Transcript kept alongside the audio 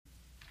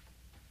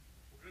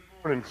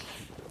Morning.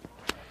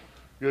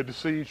 Good to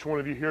see each one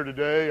of you here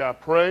today. I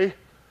pray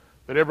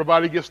that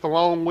everybody gets the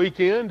long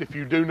weekend. If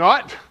you do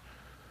not,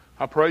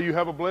 I pray you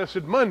have a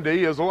blessed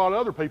Monday, as a lot of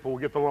other people will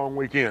get the long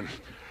weekend.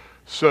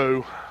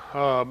 So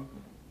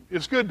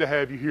it's good to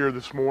have you here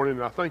this morning.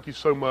 And I thank you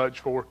so much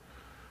for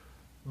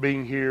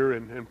being here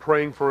and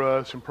praying for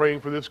us and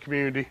praying for this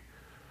community.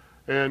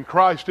 And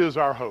Christ is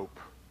our hope.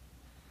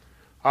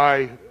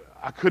 I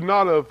could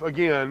not have,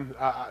 again,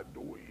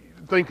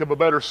 think of a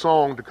better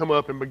song to come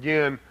up and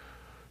begin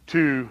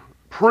to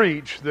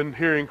preach than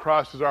hearing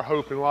Christ is our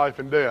hope in life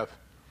and death.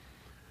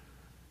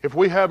 If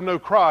we have no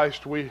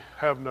Christ, we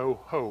have no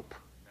hope.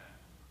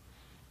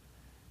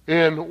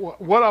 And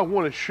what I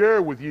want to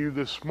share with you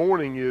this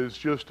morning is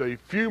just a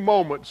few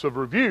moments of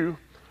review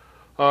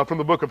from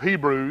the book of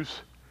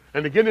Hebrews.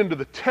 And to get into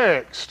the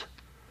text,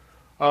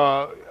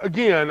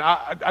 again,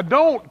 I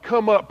don't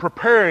come up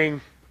preparing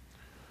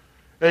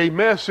a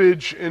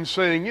message and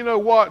saying, you know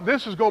what,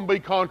 this is going to be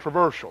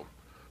controversial.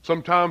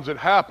 Sometimes it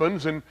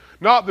happens, and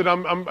not that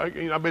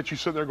I bet you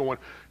sit there going,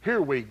 here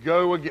we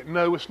go again.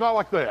 No, it's not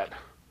like that.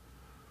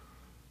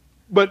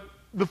 But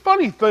the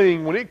funny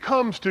thing, when it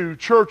comes to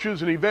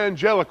churches and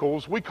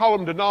evangelicals, we call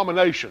them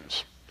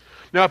denominations.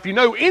 Now, if you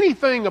know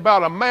anything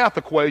about a math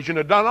equation,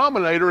 a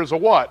denominator is a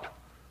what?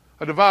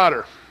 A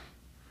divider.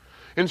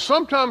 And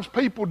sometimes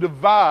people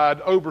divide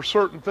over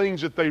certain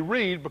things that they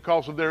read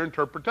because of their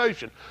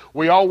interpretation.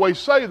 We always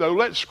say, though,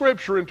 let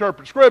Scripture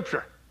interpret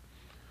Scripture.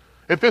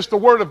 If it's the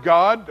Word of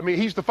God, I mean,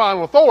 He's the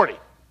final authority.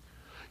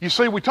 You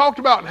see, we talked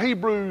about in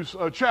Hebrews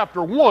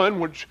chapter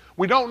 1, which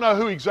we don't know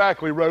who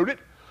exactly wrote it,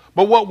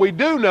 but what we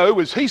do know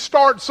is he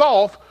starts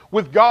off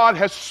with God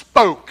has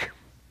spoke.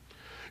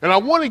 And I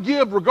want to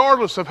give,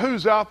 regardless of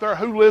who's out there,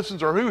 who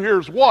listens, or who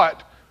hears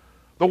what,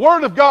 the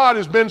Word of God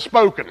has been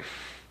spoken.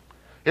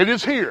 It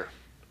is here.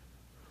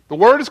 The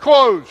Word is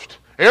closed.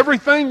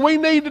 Everything we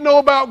need to know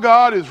about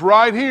God is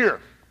right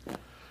here.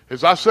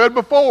 As I said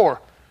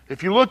before,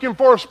 if you're looking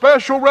for a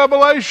special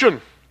revelation,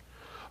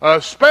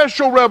 if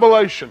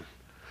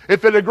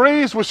it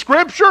agrees with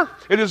Scripture,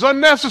 it is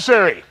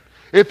unnecessary.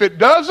 If it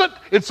doesn't,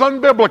 it's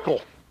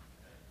unbiblical.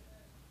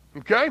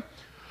 Okay?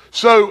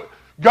 So,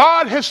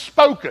 God has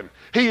spoken.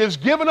 He has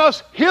given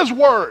us His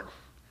Word.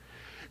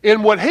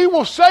 And what He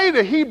will say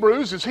to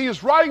Hebrews as He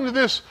is writing to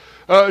this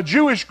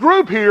Jewish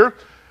group here,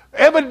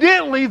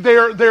 evidently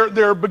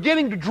they're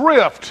beginning to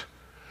drift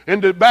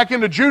back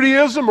into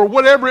Judaism or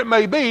whatever it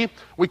may be.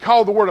 We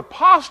call the word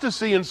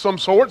apostasy in some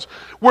sorts,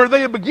 where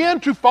they begin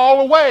to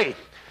fall away.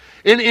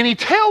 And he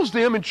tells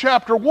them in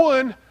chapter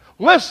 1,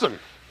 listen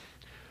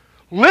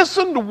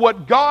to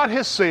what God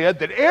has said,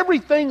 that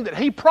everything that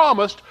He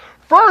promised,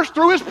 first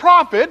through His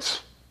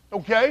prophets,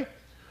 okay?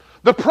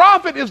 The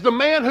prophet is the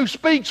man who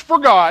speaks for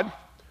God,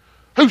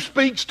 who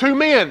speaks to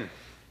men.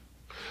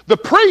 The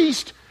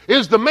priest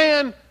is the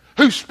man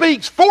who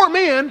speaks for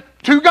men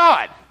to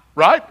God,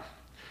 right?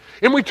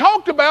 And we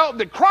talked about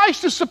that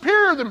Christ is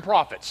superior than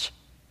prophets.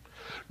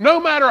 No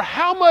matter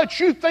how much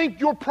you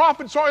think your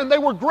prophets are, and they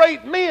were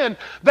great men,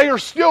 they are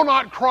still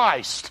not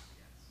Christ.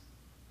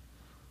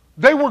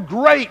 They were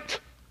great,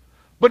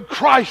 but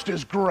Christ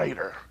is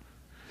greater.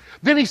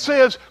 Then he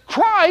says,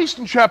 Christ,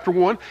 in chapter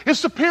 1, is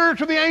superior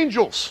to the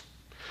angels.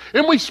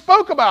 And we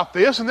spoke about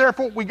this, and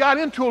therefore we got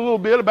into a little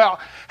bit about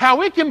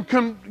how it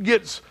can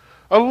get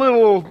a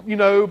little,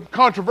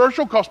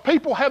 controversial, because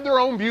people have their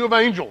own view of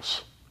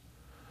angels.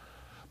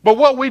 But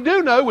what we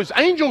do know is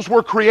angels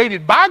were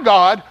created by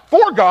God,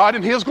 for God,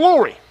 in His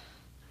glory.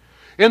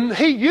 And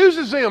He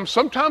uses them.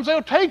 Sometimes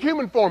they'll take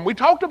human form. We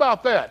talked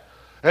about that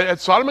at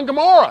Sodom and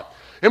Gomorrah.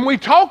 And we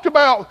talked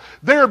about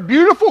their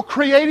beautiful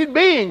created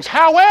beings.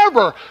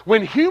 However,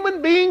 when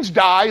human beings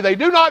die, they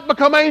do not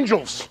become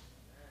angels.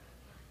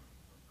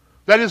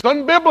 That is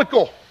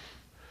unbiblical.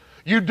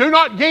 You do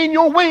not gain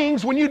your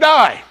wings when you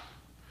die.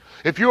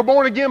 If you're a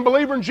born-again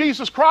believer in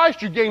Jesus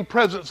Christ, you gain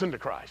presence into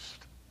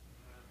Christ.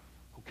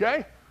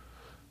 Okay?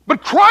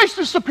 But Christ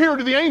is superior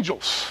to the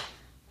angels.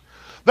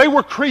 They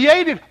were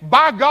created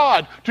by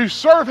God to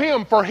serve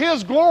Him for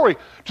His glory,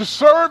 to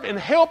serve and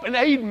help and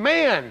aid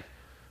man.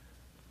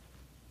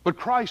 But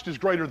Christ is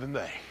greater than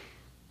they.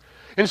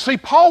 And see,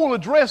 Paul will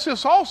address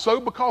this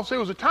also because there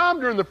was a time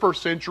during the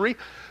first century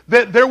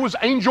that there was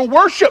angel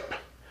worship.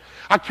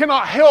 I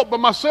cannot help but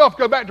myself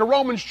go back to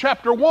Romans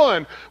chapter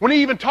 1 when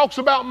he even talks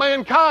about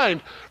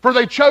mankind, for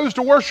they chose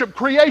to worship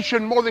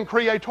creation more than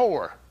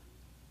Creator.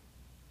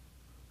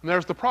 And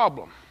there's the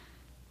problem.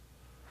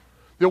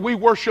 That we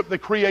worship the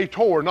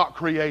Creator, not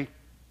creation.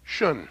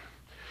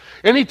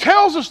 And he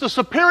tells us the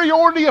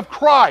superiority of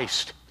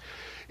Christ.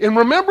 And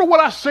remember what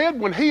I said,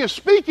 when he is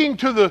speaking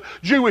to the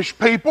Jewish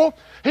people,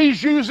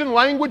 he's using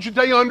language that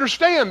they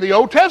understand, the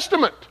Old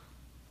Testament.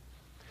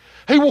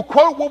 He will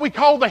quote what we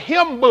call the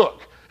hymn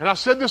book. And I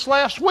said this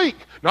last week,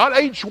 not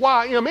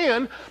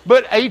H-Y-M-N,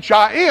 but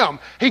H-I-M.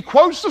 He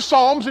quotes the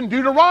Psalms and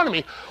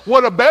Deuteronomy.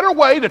 What a better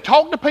way to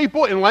talk to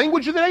people in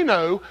language that they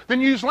know than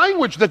use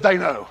language that they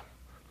know.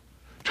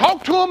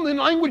 Talk to them in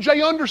language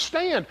they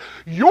understand.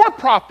 Your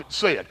prophet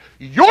said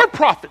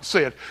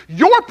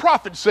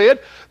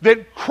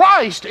that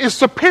Christ is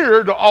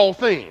superior to all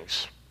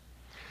things.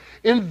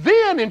 And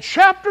then in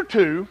chapter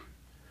 2,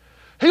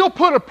 he'll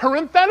put a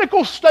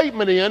parenthetical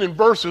statement in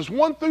verses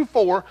 1 through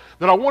 4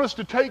 that I want us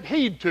to take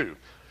heed to.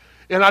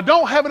 And I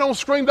don't have it on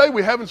screen today.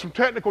 We're having some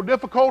technical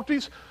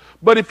difficulties.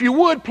 But if you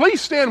would,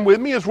 please stand with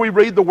me as we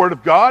read the Word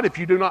of God. If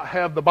you do not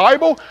have the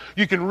Bible,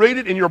 you can read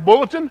it in your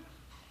bulletin.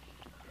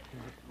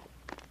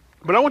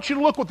 But I want you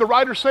to look what the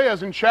writer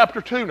says in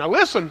chapter 2. Now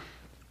listen.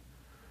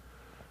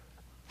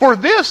 For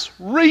this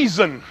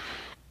reason,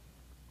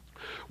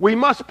 we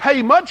must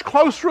pay much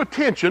closer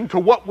attention to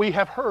what we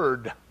have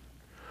heard,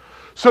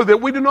 so that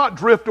we do not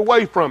drift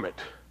away from it.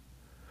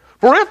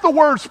 For if the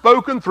word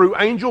spoken through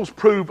angels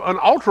prove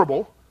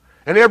unalterable,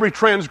 and every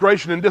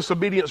transgression and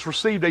disobedience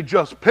received a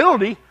just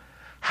penalty,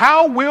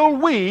 how will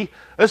we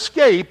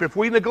escape if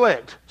we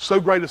neglect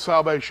so great a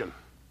salvation?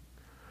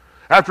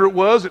 After it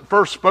was at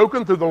first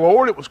spoken through the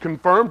Lord, it was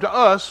confirmed to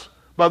us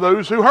by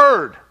those who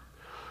heard.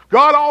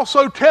 God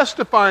also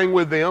testifying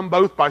with them,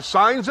 both by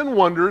signs and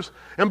wonders,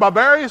 and by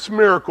various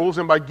miracles,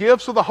 and by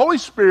gifts of the Holy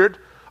Spirit,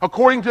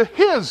 according to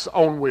His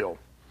own will.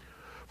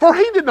 For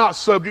He did not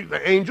subject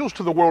the angels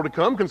to the world to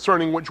come,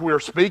 concerning which we are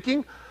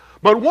speaking.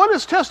 But one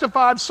has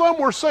testified, some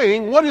were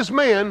saying, what is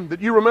man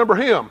that you remember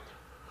him?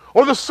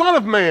 Or the Son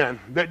of Man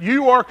that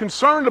you are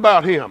concerned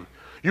about him?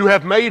 You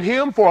have made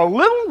him for a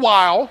little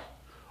while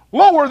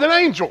lower than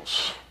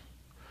angels.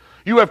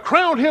 You have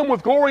crowned him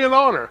with glory and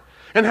honor,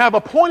 and have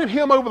appointed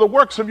him over the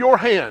works of your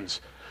hands.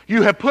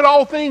 You have put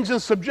all things in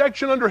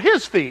subjection under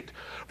his feet.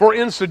 For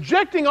in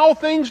subjecting all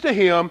things to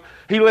him,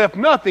 he left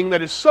nothing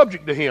that is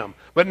subject to him.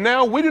 But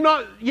now we do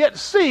not yet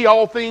see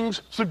all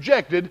things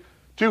subjected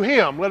to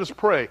him. Let us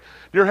pray.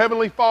 Dear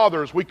Heavenly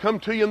Father, as we come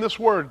to you in this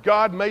word,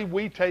 God, may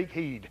we take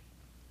heed.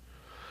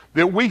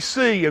 That we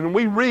see and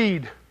we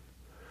read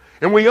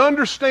and we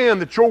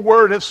understand that your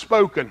word has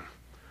spoken.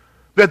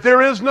 That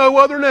there is no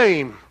other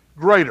name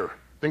greater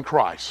than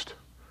Christ.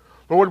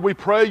 Lord, we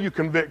pray you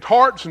convict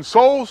hearts and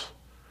souls.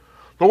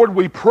 Lord,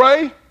 we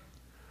pray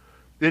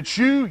that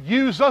you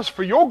use us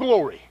for your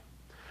glory.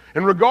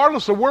 And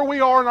regardless of where we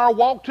are in our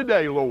walk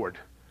today, Lord,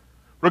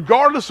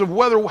 regardless of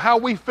how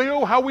we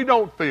feel, how we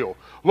don't feel,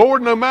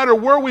 Lord, no matter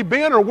where we've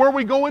been or where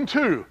we're going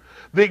to,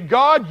 that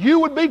God,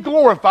 you would be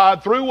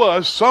glorified through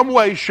us some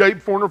way,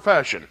 shape, form, or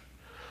fashion.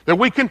 That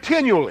we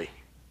continually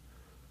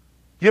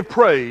give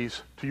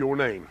praise to your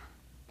name.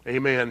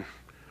 Amen.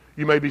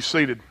 You may be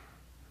seated.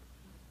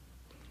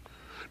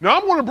 Now,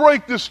 I'm going to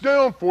break this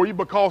down for you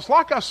because,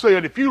 like I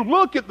said, if you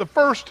look at the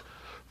first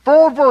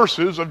 4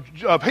 verses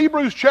of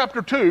Hebrews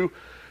chapter 2,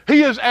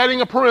 he is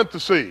adding a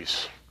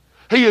parenthesis.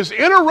 He is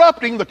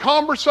interrupting the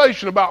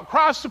conversation about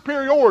Christ's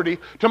superiority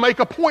to make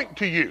a point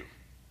to you.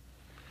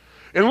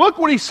 And look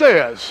what he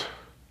says.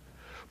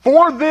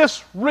 For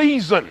this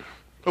reason.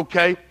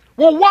 Okay?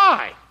 Well,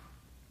 why?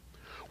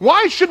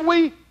 Why should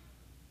we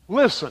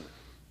listen?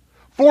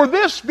 For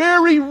this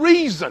very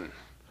reason,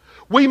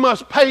 we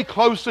must pay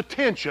close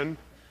attention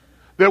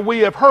that we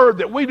have heard,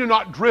 that we do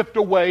not drift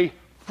away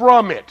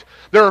from it.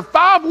 There are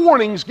 5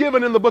 warnings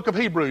given in the book of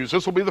Hebrews.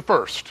 This will be the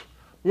first.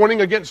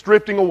 Warning against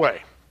drifting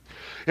away.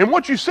 And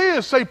what you see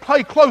is say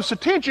pay close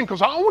attention,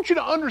 because I want you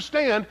to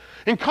understand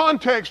in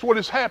context what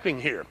is happening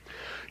here.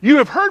 You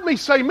have heard me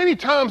say many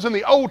times in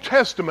the Old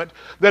Testament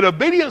that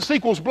obedience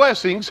equals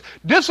blessings,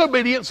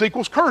 disobedience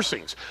equals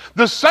cursings.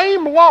 The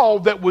same law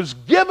that was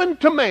given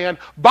to man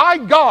by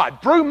God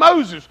through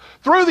Moses,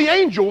 through the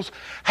angels,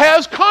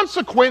 has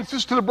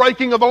consequences to the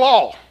breaking of the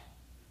law.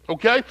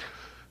 Okay?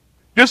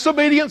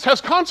 Disobedience has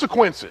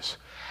consequences.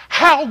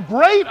 How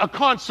great a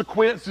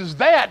consequence is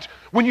that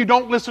when you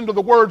don't listen to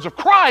the words of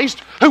Christ,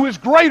 who is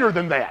greater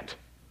than that?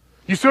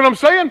 You see what I'm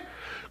saying?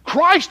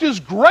 Christ is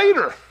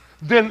greater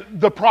than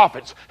the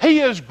prophets.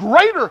 He is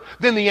greater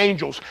than the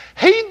angels.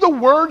 Heed the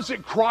words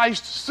that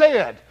Christ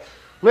said,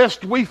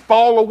 lest we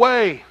fall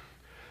away.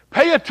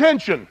 Pay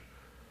attention.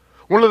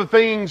 One of the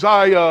things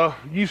I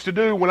used to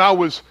do when I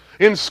was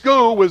in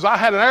school was I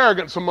had an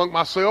arrogance among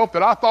myself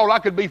that I thought I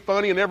could be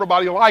funny and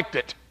everybody liked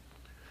it.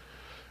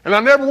 And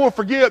I never will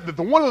forget that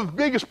one of the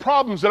biggest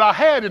problems that I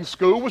had in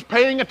school was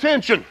paying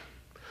attention.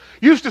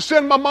 Used to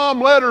send my mom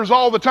letters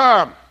all the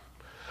time.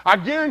 I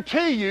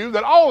guarantee you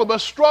that all of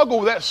us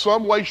struggle with that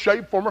some way,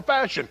 shape, form, or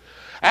fashion.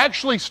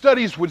 Actually,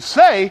 studies would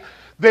say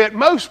that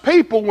most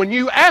people, when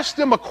you ask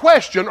them a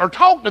question or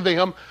talk to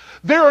them,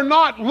 they're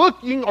not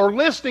looking or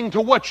listening to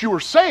what you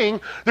are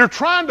saying. They're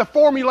trying to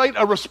formulate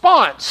a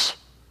response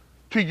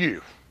to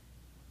you.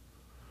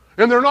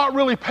 And they're not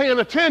really paying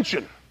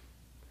attention.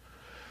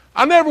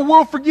 I never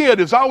will forget,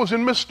 as I was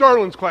in Miss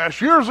Sterling's class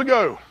years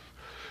ago,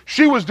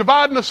 she was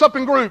dividing us up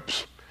in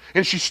groups.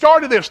 And she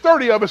started, there's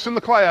 30 of us in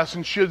the class,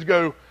 and she'd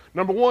go,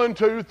 number 1,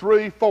 2,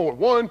 3, 4.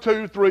 1,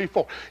 2, 3,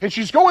 4. And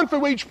she's going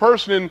through each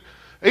person, and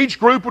each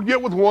group would get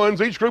with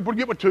 1s, each group would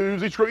get with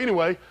 2s, each group,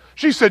 anyway.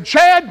 She said,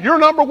 Chad, you're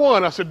number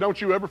 1. I said,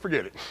 don't you ever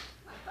forget it.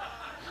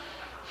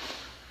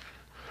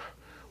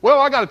 Well,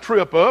 I got a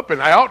trip up and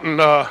out,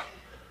 and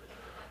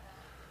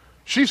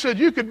She said,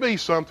 you could be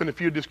something if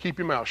you'd just keep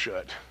your mouth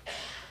shut.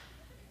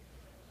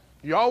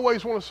 You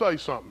always want to say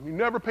something. You're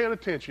never paying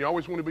attention. You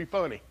always want to be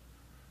funny.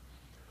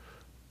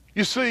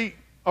 You see,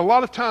 a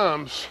lot of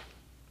times,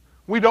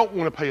 we don't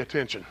want to pay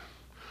attention.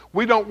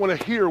 We don't want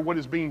to hear what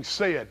is being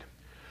said.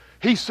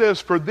 He says,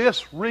 for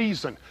this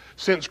reason,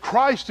 since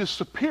Christ is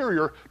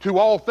superior to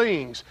all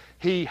things,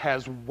 he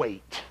has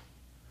weight.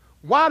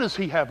 Why does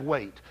he have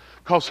weight?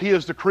 Because he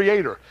is the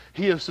creator.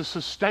 He is the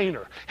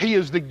sustainer. He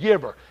is the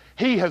giver.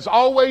 He has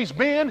always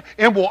been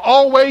and will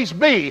always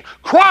be.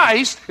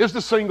 Christ is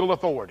the single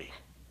authority.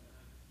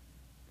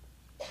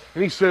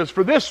 And he says,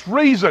 for this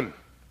reason,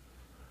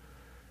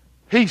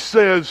 he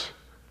says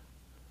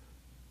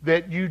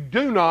that you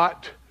do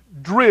not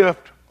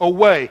drift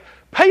away.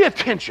 Pay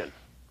attention.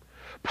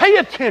 Pay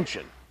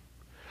attention.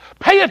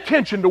 Pay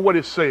attention to what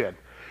is said.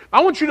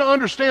 I want you to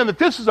understand that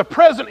this is a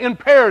present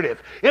imperative.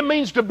 It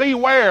means to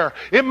beware.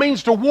 It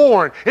means to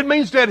warn. It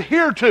means to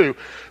adhere to.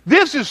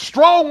 This is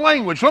strong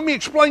language. Let me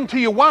explain to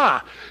you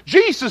why.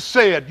 Jesus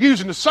said,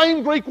 using the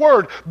same Greek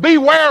word,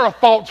 beware of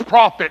false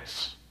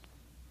prophets.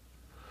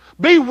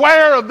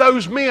 Beware of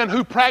those men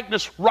who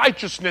practice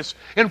righteousness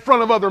in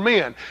front of other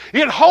men.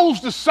 It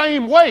holds the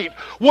same weight.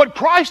 What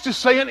Christ is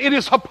saying, it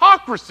is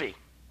hypocrisy.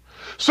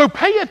 So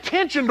pay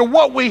attention to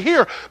what we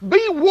hear.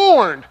 Be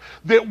warned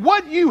that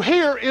what you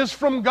hear is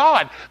from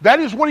God. That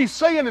is what he's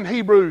saying in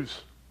Hebrews.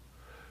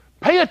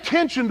 Pay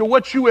attention to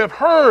what you have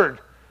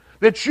heard,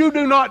 that you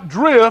do not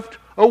drift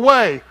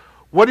away.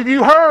 What have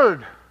you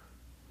heard?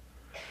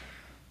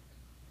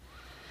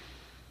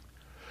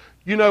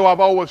 You know, I've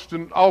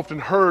often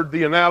heard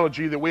the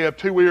analogy that we have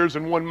 2 ears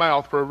and 1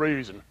 mouth for a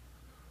reason.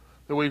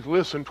 That we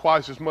listen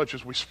twice as much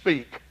as we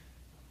speak.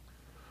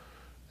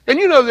 And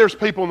you know there's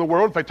people in the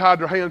world, if they tied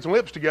their hands and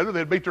lips together,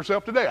 they'd beat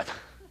themselves to death.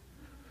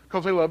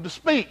 Because they love to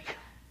speak.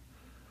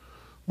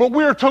 But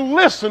we're to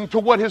listen to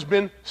what has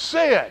been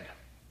said.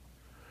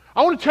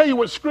 I want to tell you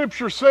what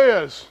Scripture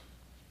says.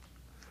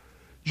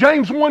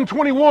 James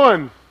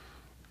 1:21,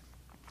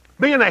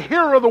 being a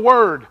hearer of the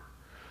word.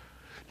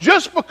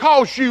 Just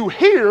because you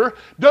hear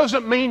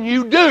doesn't mean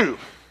you do.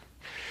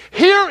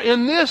 Hear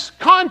in this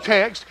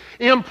context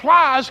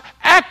implies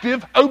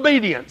active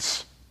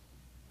obedience.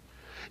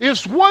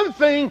 It's one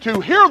thing to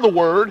hear the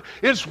word,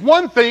 it's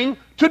one thing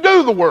to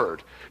do the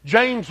word.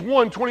 James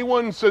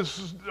 1:21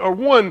 says, or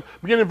 1,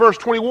 beginning in verse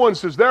 21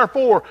 says,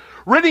 therefore,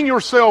 ridding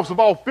yourselves of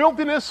all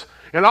filthiness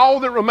and all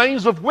that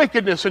remains of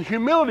wickedness and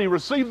humility,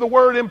 receive the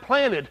word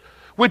implanted,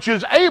 which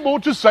is able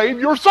to save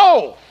your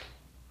soul.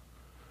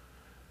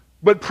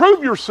 But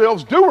prove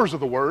yourselves doers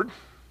of the word,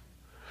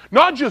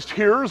 not just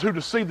hearers who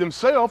deceive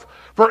themselves.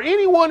 For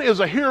anyone is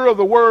a hearer of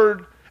the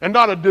word and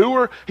not a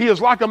doer, he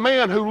is like a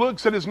man who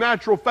looks at his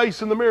natural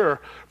face in the mirror.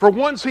 For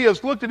once he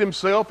has looked at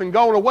himself and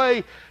gone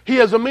away, he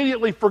has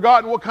immediately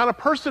forgotten what kind of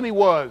person he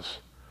was.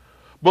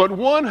 But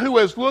one who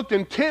has looked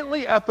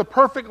intently at the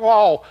perfect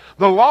law,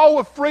 the law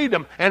of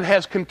freedom, and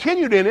has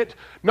continued in it,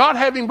 not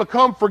having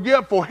become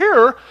forgetful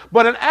hearer,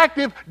 but an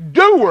active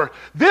doer,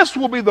 this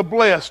will be the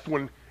blessed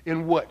one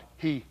in what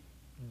he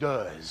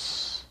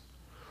does.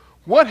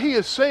 What he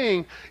is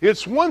saying,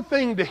 it's one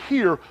thing to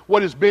hear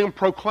what is being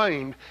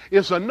proclaimed.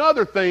 It's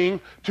another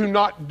thing to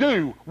not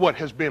do what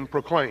has been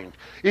proclaimed.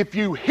 If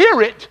you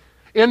hear it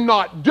and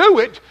not do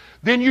it,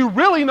 then you're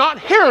really not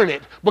hearing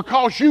it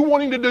because you're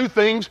wanting to do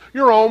things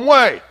your own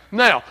way.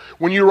 Now,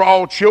 when you were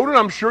all children,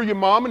 I'm sure your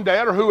mom and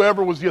dad or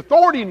whoever was the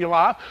authority in your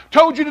life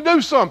told you to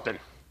do something.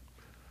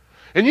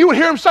 And you would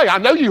hear them say, I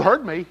know you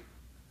heard me.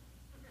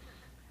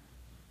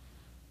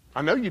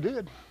 I know you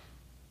did.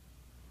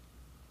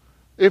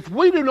 If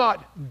we do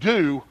not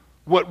do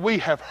what we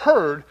have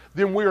heard,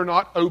 then we are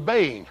not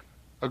obeying.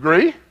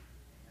 Agree?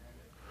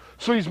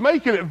 So he's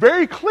making it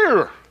very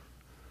clear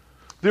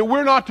that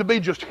we're not to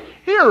be just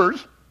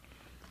hearers,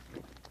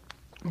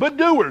 but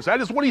doers. That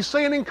is what he's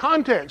saying in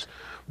context.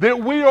 That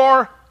we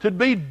are to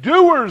be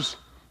doers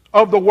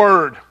of the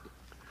word.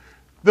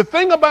 The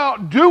thing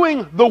about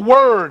doing the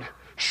word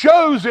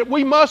shows that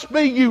we must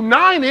be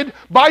united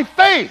by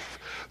faith.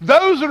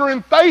 Those that are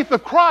in faith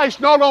of Christ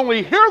not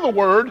only hear the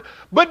word,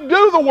 but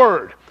do the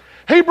word.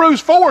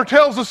 Hebrews 4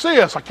 tells us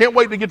this. I can't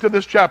wait to get to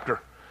this chapter.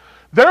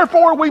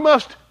 Therefore we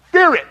must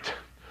fear it.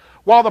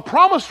 While the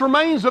promise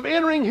remains of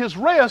entering his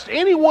rest,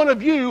 any one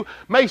of you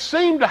may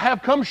seem to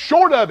have come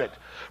short of it.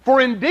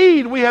 For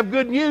indeed we have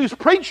good news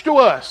preached to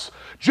us,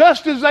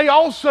 just as they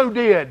also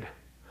did.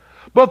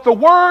 But the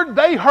word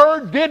they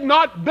heard did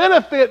not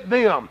benefit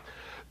them,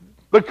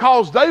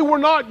 because they were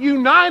not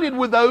united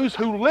with those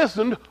who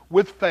listened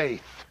with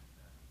faith.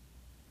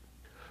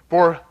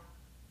 For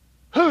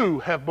who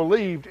have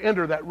believed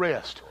enter that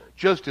rest,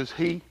 just as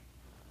he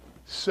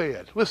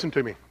said. Listen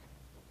to me.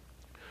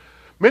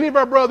 Many of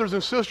our brothers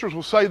and sisters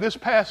will say this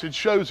passage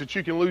shows that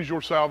you can lose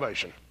your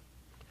salvation.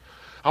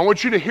 I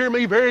want you to hear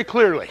me very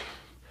clearly.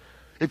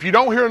 If you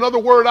don't hear another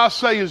word I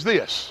say is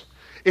this.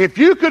 If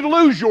you could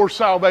lose your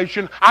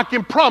salvation, I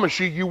can promise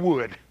you, you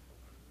would.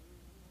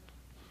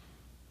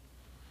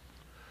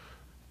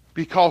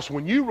 Because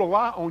when you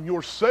rely on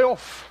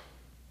yourself,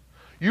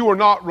 you are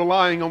not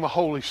relying on the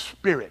Holy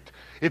Spirit.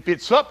 If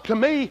it's up to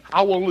me,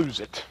 I will lose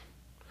it.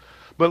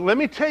 But let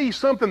me tell you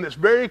something that's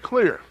very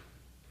clear.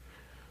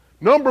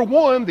 Number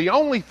one, the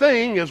only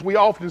thing, as we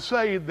often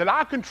say, that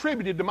I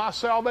contributed to my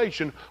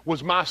salvation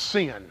was my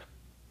sin.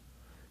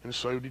 And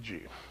so did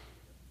you.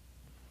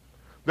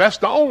 That's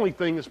the only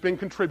thing that's been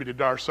contributed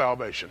to our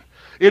salvation.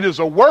 It is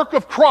a work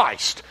of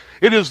Christ.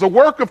 It is the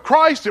work of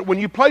Christ that when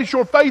you place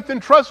your faith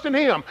and trust in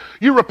Him,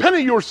 you repent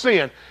of your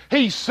sin.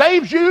 He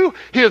saves you.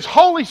 His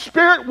Holy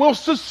Spirit will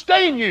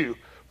sustain you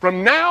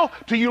from now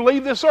till you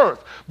leave this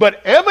earth.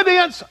 But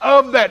evidence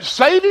of that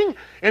saving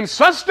and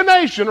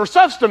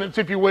sustenance,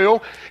 if you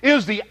will,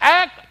 is the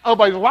act of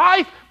a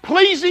life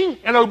pleasing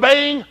and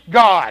obeying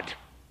God.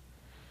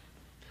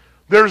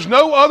 There's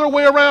no other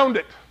way around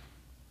it.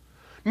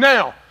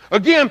 Now,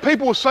 again,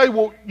 people will say,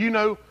 well,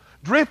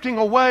 drifting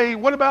away,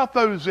 what about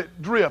those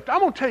that drift? I'm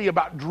going to tell you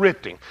about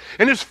drifting.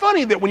 And it's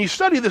funny that when you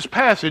study this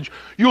passage,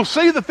 you'll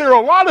see that there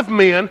are a lot of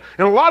men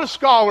and a lot of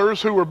scholars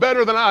who are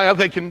better than I am.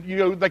 They can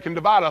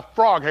divide a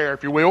frog hair,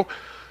 if you will,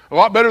 a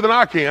lot better than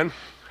I can,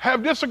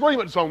 have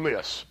disagreements on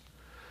this.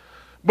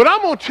 But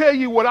I'm going to tell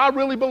you what I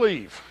really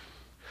believe.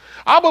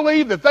 I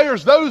believe that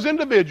there's those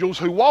individuals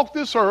who walk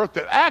this earth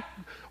that act,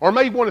 or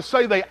may want to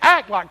say they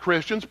act like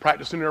Christians,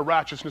 practicing their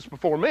righteousness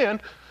before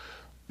men,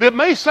 that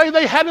may say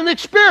they had an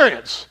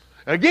experience.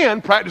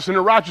 Again, practicing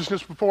their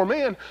righteousness before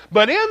men,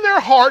 but in their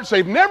hearts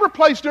they've never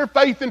placed their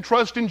faith and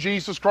trust in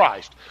Jesus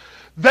Christ.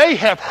 They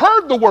have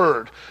heard the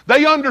word,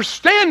 they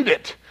understand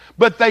it,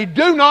 but they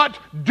do not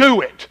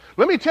do it.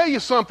 Let me tell you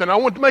something, I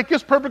want to make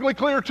this perfectly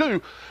clear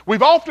too.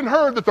 We've often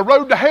heard that the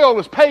road to hell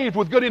is paved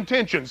with good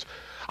intentions.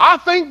 I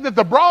think that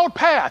the broad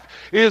path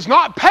is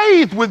not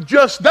paved with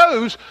just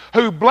those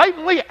who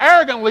blatantly,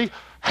 arrogantly,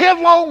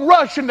 headlong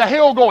rush into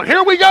hell going,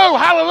 here we go,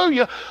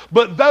 hallelujah,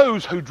 but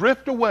those who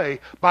drift away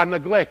by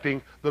neglecting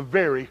the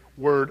very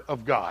word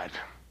of God.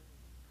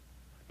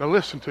 Now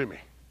listen to me.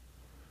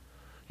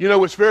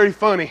 It's very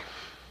funny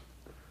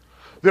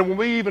that when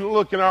we even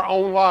look in our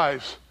own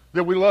lives,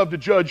 that we love to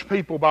judge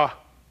people by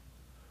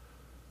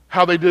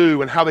how they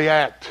do and how they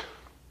act.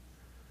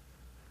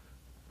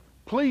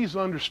 Please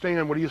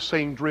understand what he is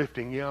saying,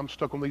 drifting. Yeah, I'm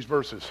stuck on these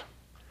verses.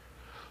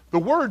 The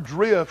word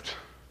drift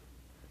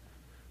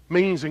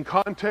means in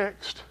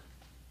context,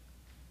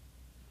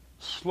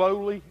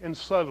 slowly and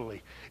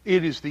subtly.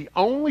 It is the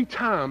only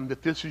time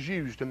that this is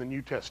used in the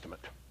New Testament.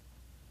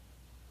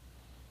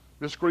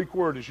 This Greek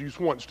word is used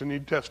once in the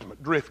New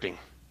Testament, drifting.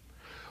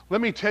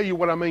 Let me tell you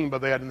what I mean by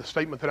that in the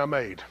statement that I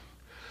made.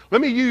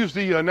 Let me use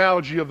the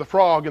analogy of the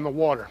frog in the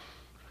water.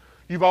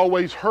 You've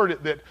always heard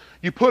it that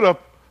you put a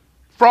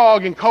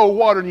frog in cold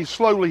water and you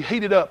slowly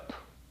heat it up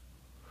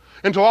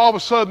until all of a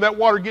sudden that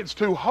water gets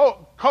too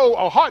cold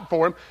or hot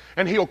for him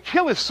and he'll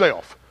kill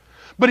himself.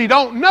 But he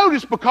don't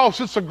notice because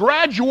it's a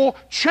gradual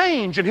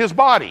change in his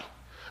body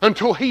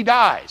until he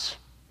dies.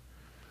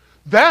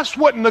 That's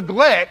what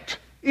neglect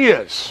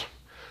is.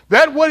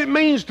 That's what it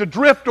means to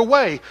drift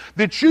away.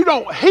 That you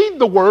don't heed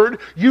the word,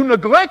 you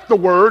neglect the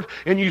word,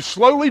 and you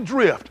slowly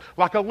drift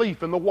like a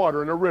leaf in the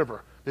water in a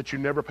river that you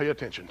never pay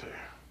attention to.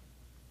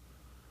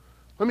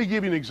 Let me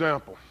give you an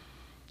example.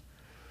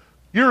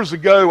 Years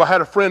ago, I had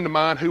a friend of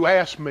mine who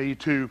asked me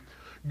to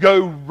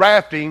go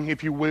rafting,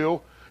 if you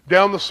will,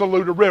 down the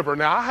Saluda River.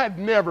 Now, I had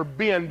never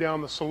been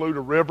down the Saluda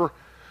River.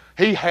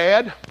 He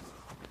had.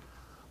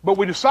 But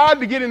we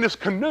decided to get in this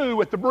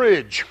canoe at the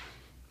bridge.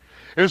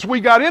 And as we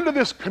got into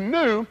this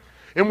canoe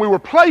and we were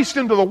placed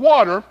into the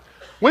water,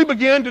 we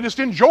began to just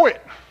enjoy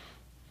it.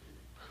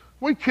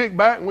 We kicked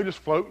back and we just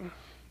floating.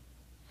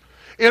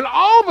 And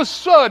all of a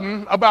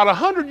sudden, about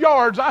 100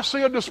 yards, I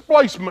see a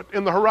displacement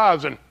in the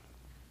horizon.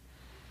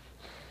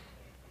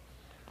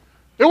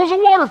 It was a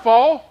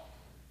waterfall.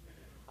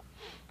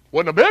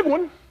 Wasn't a big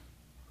one.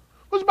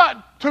 It was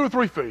about 2 or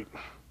 3 feet,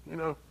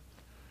 And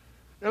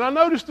I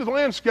noticed the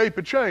landscape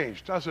had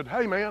changed. I said,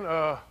 hey man,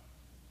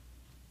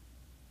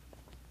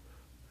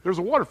 there's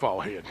a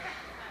waterfall ahead.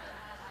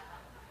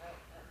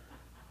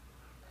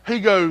 He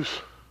goes,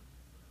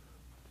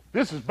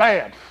 this is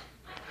bad.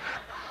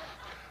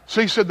 So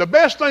he said, the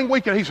best thing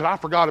we can, he said, I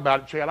forgot about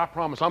it, Chad. I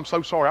promise. I'm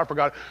so sorry. I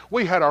forgot it.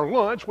 We had our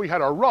lunch. We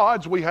had our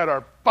rods. We had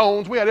our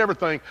phones. We had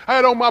everything. I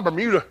had on my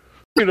Bermuda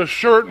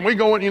shirt, and we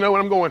going, and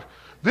I'm going,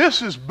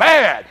 this is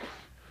bad.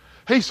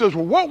 He says,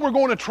 well, what we're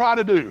going to try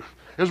to do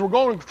is we're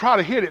going to try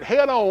to hit it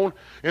head on,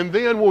 and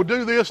then we'll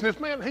do this. And this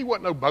man, he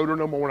wasn't no boater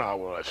no more than I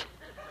was.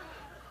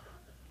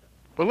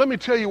 But let me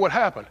tell you what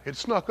happened. It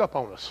snuck up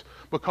on us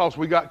because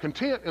we got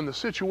content in the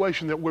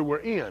situation that we were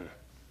in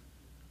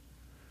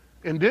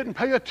and didn't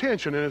pay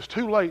attention, and it's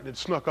too late and it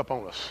snuck up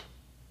on us.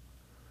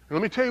 And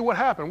let me tell you what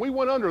happened. We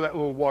went under that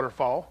little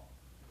waterfall,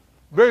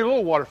 very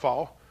little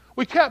waterfall.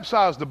 We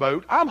capsized the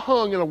boat. I'm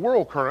hung in a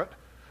whirl current,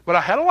 but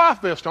I had a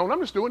life vest on. I'm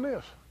just doing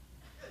this.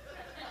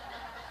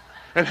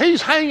 And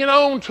he's hanging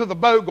on to the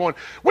boat going,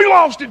 we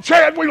lost it,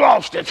 Chad, we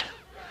lost it.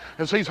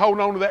 As he's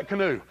holding on to that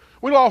canoe.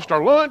 We lost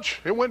our lunch.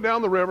 It went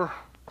down the river.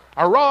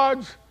 Our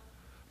rods,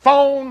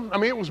 phone,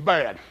 it was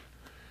bad.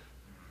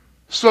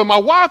 So my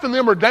wife and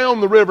them are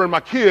down the river and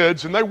my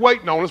kids, and they're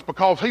waiting on us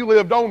because he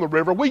lived on the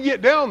river. We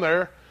get down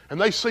there,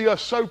 and they see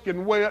us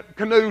soaking wet,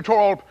 canoe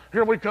tore up,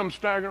 here we come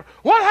staggering.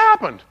 What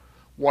happened?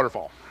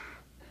 Waterfall.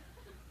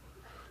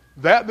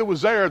 That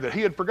was there that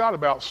he had forgot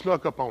about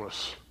snuck up on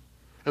us,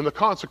 and the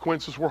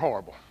consequences were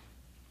horrible.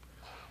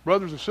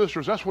 Brothers and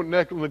sisters, that's what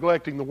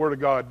neglecting the Word of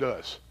God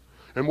does.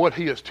 And what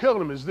he is telling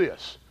them is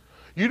this: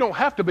 you don't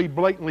have to be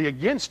blatantly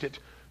against it.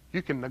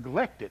 You can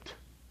neglect it,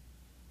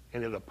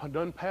 and it'll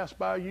done pass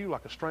by you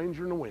like a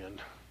stranger in the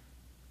wind.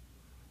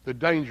 The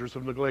dangers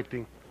of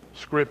neglecting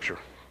Scripture.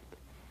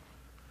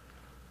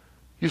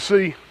 You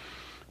see,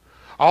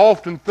 I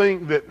often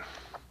think that,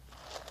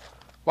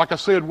 like I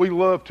said, we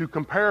love to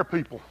compare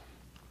people.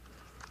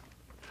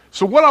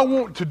 So what I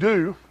want to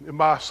do,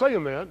 by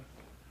saying that,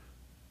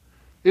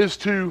 is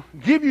to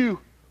give you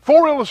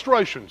 4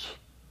 illustrations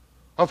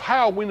of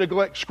how we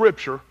neglect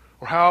Scripture,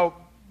 or how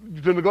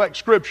to neglect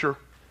Scripture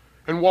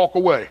and walk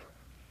away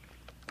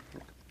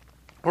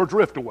or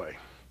drift away.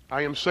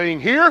 I am saying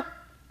here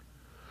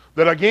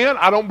that, again,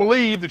 I don't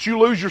believe that you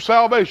lose your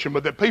salvation,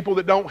 but that people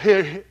that don't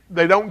hear,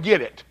 they don't get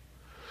it.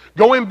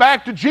 Going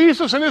back to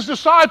Jesus and his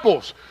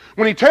disciples,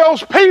 when he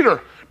tells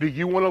Peter, do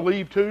you want to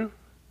leave too?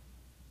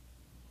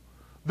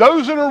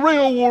 Those that are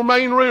real will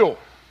remain real.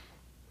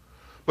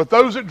 But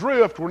those that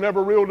drift were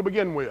never real to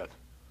begin with.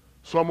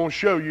 So I'm going to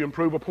show you and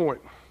prove a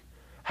point.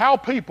 How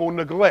people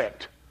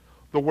neglect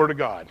the Word of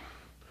God.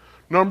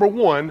 Number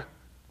 1,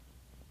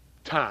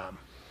 time.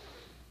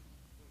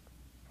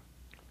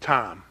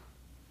 Time.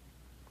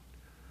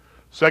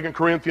 2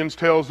 Corinthians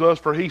tells us,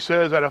 for he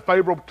says, at a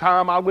favorable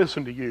time I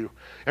listened to you,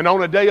 and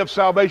on a day of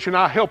salvation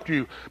I helped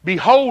you.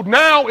 Behold,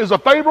 now is a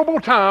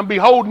favorable time.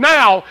 Behold,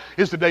 now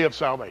is the day of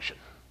salvation.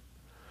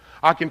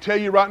 I can tell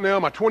you right now,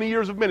 in my 20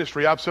 years of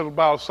ministry, I've sat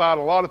by the side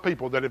of a lot of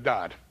people that have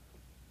died.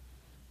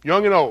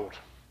 Young and old.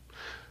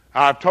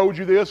 I've told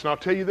you this, and I'll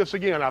tell you this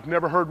again. I've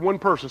never heard one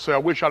person say, I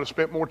wish I'd have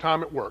spent more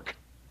time at work.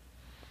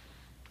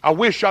 I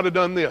wish I'd have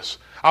done this.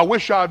 I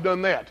wish I'd have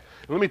done that.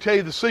 Let me tell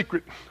you the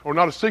secret, or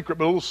not a secret,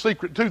 but a little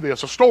secret to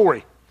this, a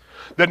story,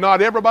 that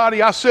not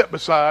everybody I sit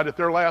beside at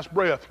their last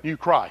breath knew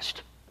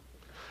Christ.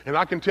 And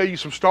I can tell you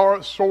some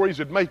stories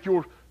that make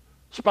your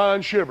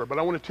spine shiver, but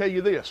I want to tell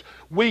you this.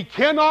 We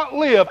cannot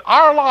live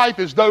our life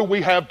as though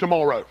we have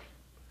tomorrow.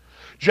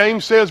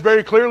 James says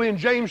very clearly in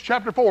James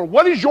chapter 4,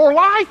 what is your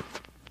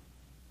life?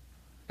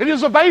 It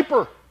is a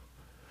vapor.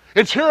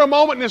 It's here a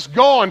moment and it's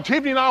gone.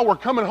 Tiffany and I were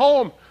coming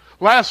home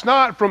last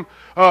night from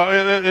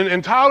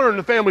and Tyler and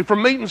the family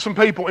from meeting some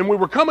people, and we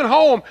were coming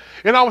home,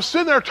 and I was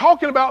sitting there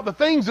talking about the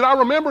things that I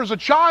remember as a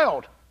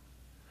child.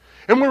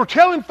 And we were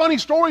telling funny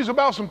stories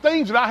about some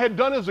things that I had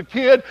done as a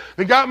kid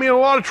that got me in a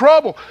lot of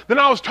trouble. Then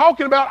I was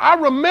talking about, I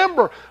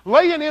remember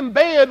laying in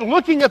bed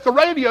looking at the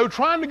radio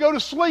trying to go to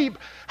sleep,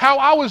 how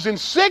I was in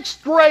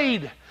 6th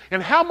grade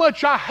and how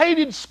much I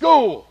hated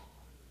school.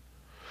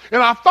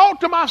 And I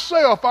thought to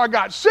myself, I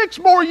got 6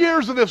 more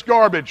years of this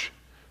garbage.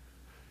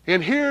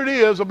 And here it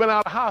is, I've been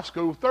out of high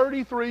school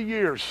 33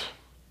 years.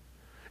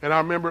 And I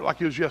remember it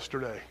like it was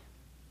yesterday.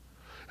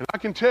 And I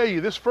can tell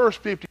you, this first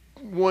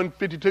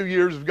 52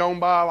 years have gone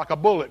by like a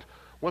bullet.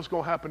 What's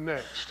going to happen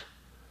next?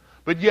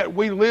 But yet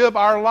we live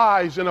our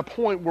lives in a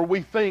point where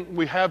we think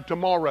we have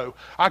tomorrow.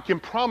 I can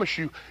promise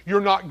you,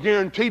 you're not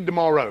guaranteed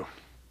tomorrow.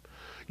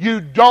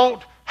 You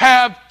don't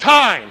have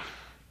time.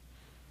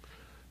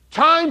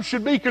 Time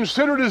should be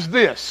considered as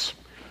this.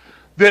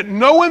 That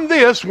knowing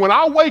this, when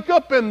I wake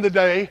up in the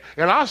day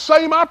and I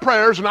say my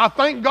prayers and I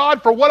thank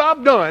God for what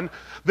I've done,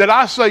 that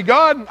I say,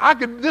 God,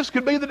 this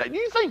could be the day. Do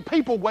you think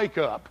people wake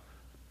up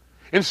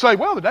and say,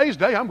 well, today's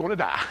the day I'm going to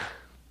die?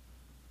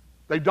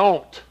 They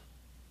don't.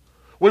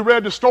 We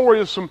read the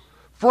story of some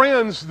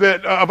friends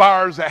of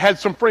ours that had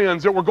some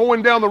friends that were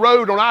going down the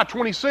road on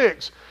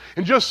I-26,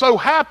 and just so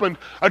happened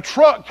a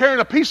truck carrying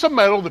a piece of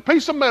metal, the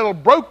piece of metal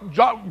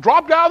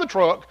dropped out of the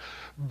truck,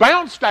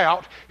 bounced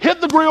out, hit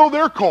the grill of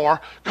their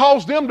car,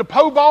 caused them to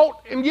pole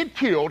vault and get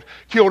killed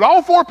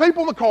all 4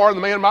 people in the car and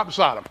the man right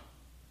beside them.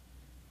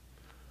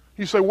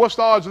 You say, what's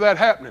the odds of that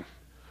happening?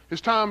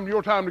 It's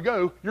your time to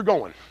go, you're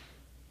going.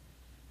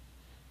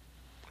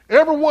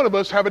 Every one of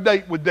us have a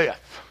date with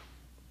death.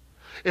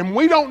 And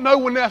we don't know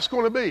when that's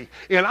going to be.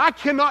 And I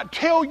cannot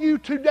tell you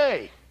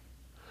today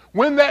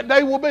when that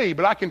day will be,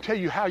 but I can tell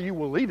you how you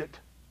will lead it.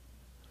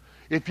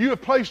 If you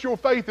have placed your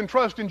faith and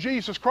trust in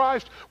Jesus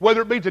Christ,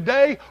 whether it be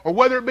today or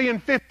whether it be in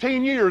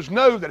 15 years,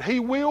 know that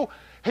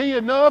He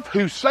enough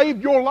who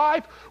saved your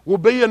life will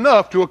be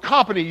enough to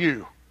accompany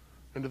you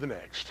into the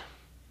next.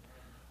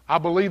 I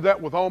believe that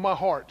with all my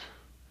heart.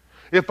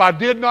 If I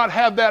did not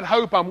have that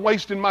hope, I'm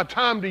wasting my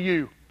time to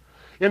you.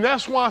 And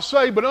that's why I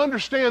say, but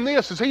understand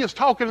this, as he is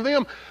talking to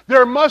them,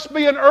 there must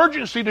be an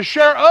urgency to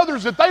share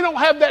others that they don't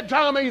have that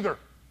time either.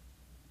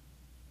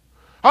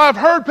 I've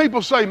heard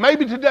people say,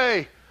 maybe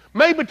today,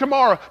 maybe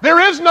tomorrow. There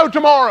is no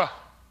tomorrow.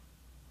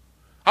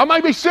 I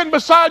may be sitting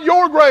beside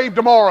your grave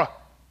tomorrow,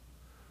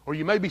 or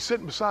you may be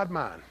sitting beside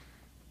mine.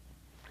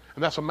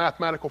 And that's a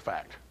mathematical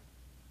fact.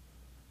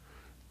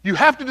 You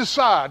have to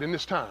decide in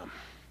this time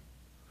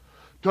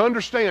to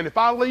understand, if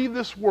I leave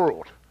this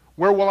world,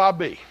 where will I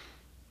be?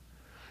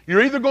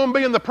 You're either going to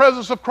be in the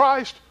presence of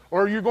Christ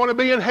or you're going to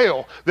be in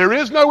hell. There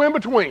is no in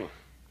between.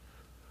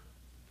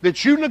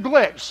 That you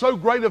neglect so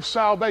great of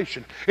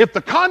salvation. If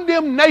the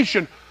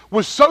condemnation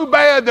was so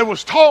bad that it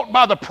was taught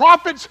by the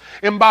prophets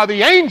and by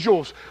the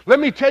angels, let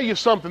me tell you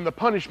something, the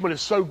punishment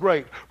is so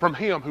great from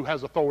him who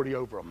has authority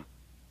over them.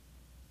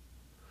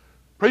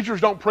 Preachers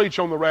don't preach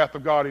on the wrath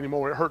of God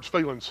anymore. It hurts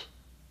feelings.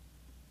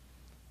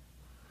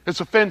 It's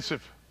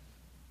offensive.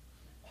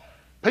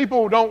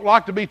 People don't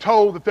like to be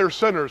told that they're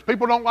sinners.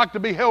 People don't like to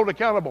be held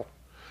accountable.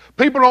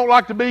 People don't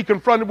like to be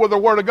confronted with the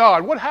Word of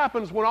God. What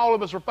happens when all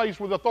of us are faced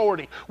with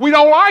authority? We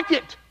don't like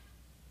it.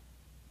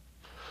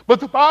 But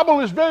the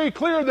Bible is very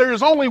clear there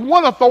is only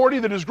one authority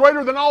that is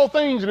greater than all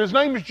things, and His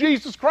name is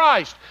Jesus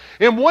Christ.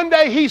 And one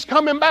day He's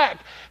coming back.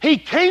 He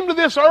came to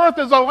this earth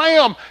as a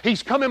lamb.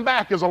 He's coming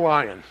back as a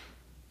lion.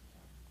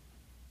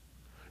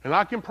 And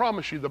I can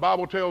promise you, the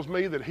Bible tells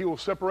me that He will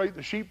separate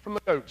the sheep from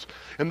the goats.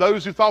 And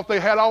those who thought they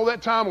had all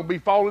that time will be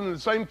falling in the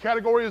same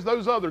category as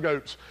those other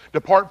goats.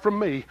 Depart from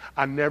me,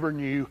 I never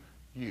knew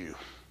you.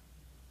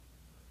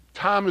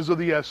 Time is of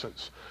the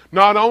essence.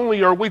 Not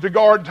only are we to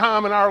guard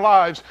time in our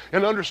lives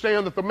and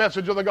understand that the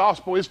message of the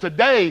gospel is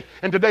today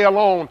and today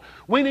alone,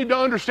 we need to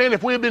understand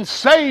if we have been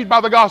saved by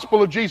the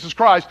gospel of Jesus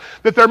Christ,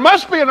 that there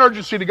must be an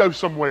urgency to go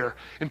somewhere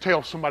and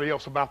tell somebody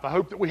else about the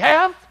hope that we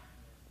have.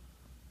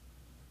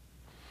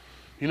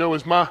 You know,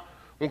 as my, I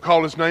won't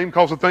call his name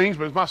because of things,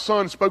 but as my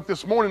son spoke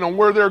this morning on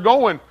where they're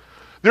going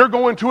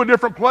to a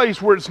different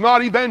place where it's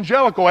not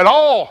evangelical at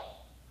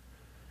all.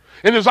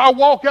 And as I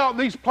walk out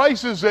these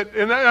places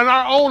in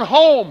our own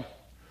home,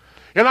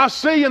 and I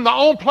see in the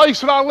own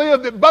place that I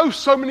live that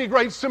boasts so many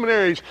great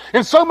seminaries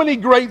and so many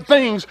great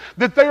things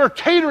that they are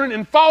teetering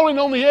and falling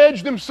on the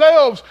edge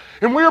themselves,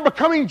 and we are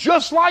becoming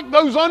just like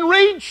those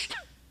unreached.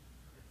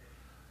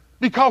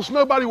 Because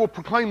nobody will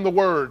proclaim the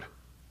word,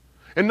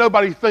 and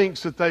nobody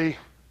thinks that they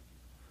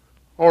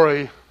are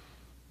a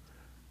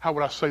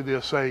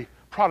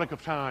product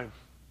of time.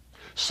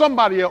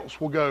 Somebody else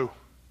will go.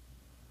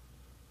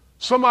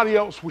 Somebody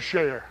else will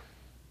share.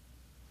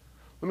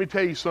 Let me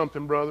tell you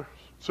something, brothers,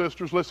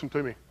 sisters, listen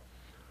to me.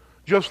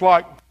 Just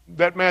like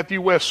that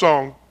Matthew West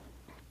song.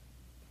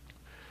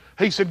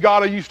 He said,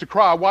 God, I used to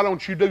cry, why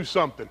don't you do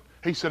something?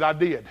 He said, I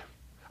did.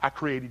 I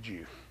created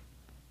you.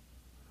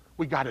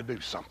 We got to do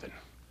something.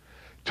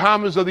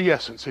 Time is of the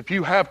essence. If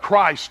you have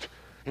Christ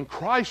and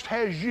Christ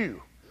has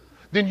you,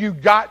 then you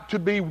got to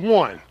be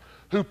one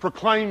who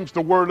proclaims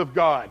the Word of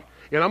God.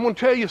 And I'm going to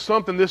tell you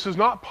something, this is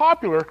not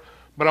popular,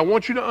 but I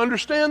want you to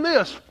understand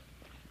this.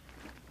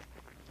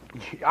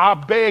 I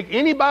beg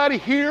anybody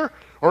here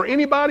or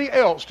anybody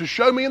else to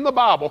show me in the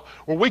Bible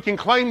where we can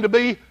claim to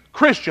be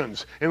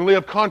Christians and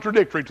live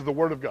contradictory to the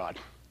Word of God.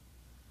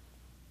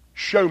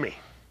 Show me.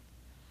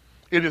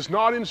 It is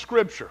not in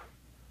Scripture.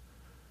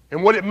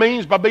 And what it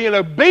means by being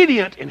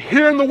obedient and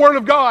hearing the Word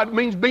of God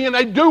means being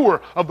a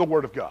doer of the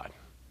Word of God.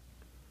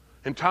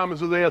 And time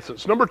is of the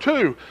essence. Number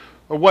two,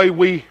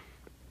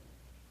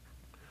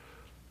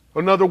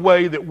 another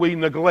way that we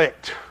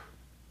neglect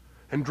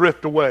and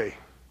drift away.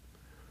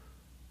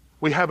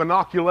 We have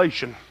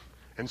inoculation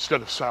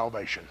instead of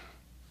salvation.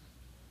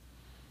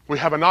 We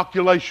have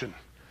inoculation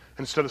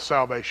instead of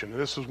salvation. And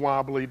this is why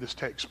I believe this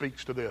text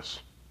speaks to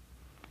this.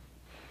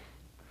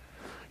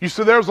 You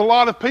see, there's a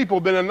lot of people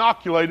been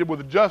inoculated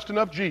with just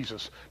enough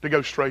Jesus to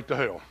go straight to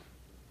hell.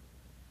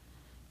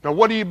 Now,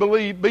 what do you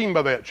mean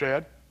by that,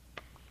 Chad?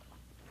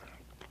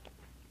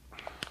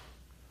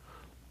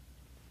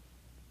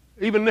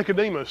 Even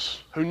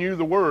Nicodemus, who knew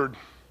the Word,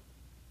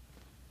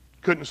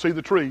 couldn't see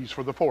the trees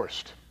for the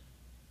forest.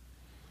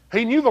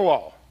 He knew the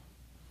law.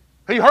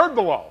 He heard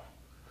the law,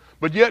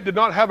 but yet did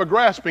not have a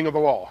grasping of the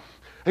law.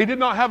 He did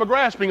not have a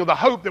grasping of the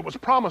hope that was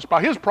promised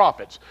by his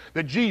prophets,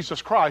 that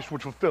Jesus Christ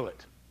would fulfill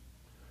it.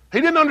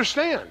 He didn't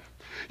understand.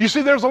 You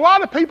see, there's a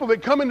lot of people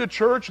that come into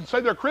church and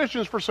say they're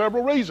Christians for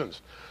several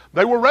reasons.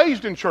 They were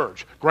raised in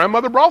church.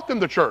 Grandmother brought them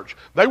to church.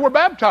 They were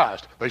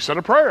baptized. They said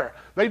a prayer.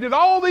 They did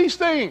all these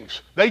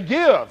things. They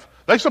give.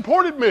 They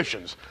supported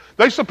missions.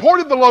 They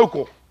supported the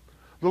local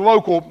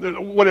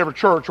whatever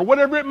church or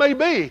whatever it may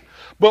be.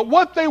 But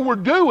what they were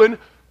doing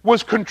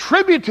was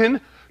contributing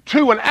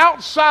to an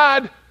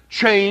outside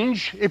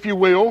change, if you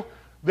will,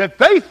 that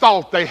they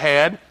thought they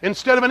had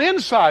instead of an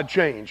inside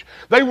change.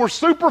 They were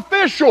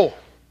superficial.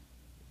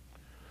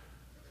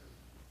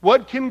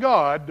 What can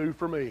God do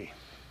for me?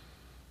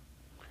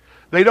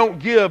 They don't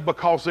give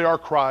because they are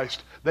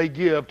Christ. They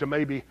give to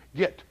maybe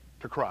get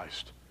to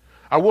Christ.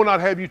 I will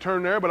not have you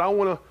turn there, but I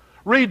want to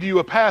read to you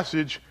a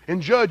passage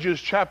in Judges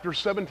chapter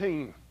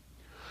 17.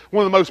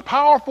 One of the most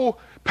powerful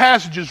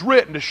passages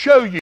written to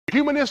show you a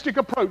humanistic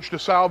approach to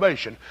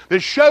salvation,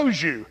 that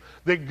shows you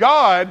that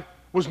God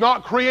was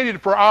not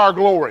created for our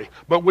glory,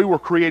 but we were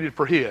created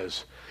for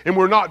His. And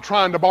we're not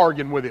trying to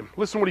bargain with Him.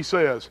 Listen to what he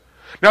says.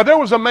 Now there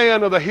was a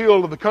man of the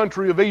hill of the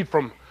country of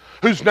Ephraim,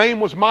 whose name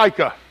was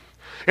Micah.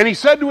 And he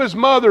said to his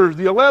mother,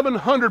 the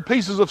 1,100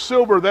 pieces of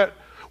silver that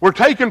were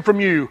taken from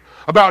you,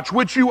 about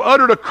which you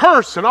uttered a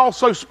curse and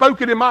also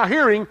spoke it in my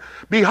hearing,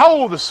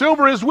 behold, the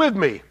silver is with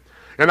me.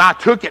 And I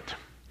took it.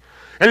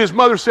 And his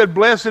mother said,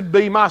 Blessed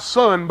be my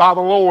son by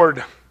the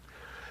Lord.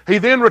 He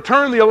then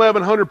returned the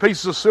 1,100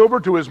 pieces of silver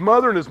to his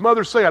mother, and his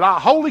mother said, I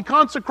wholly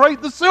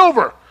consecrate the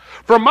silver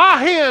from my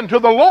hand to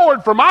the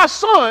Lord for my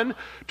son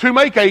to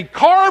make a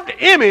carved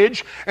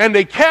image and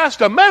to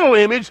cast a metal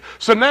image,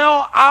 so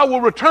now I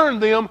will return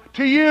them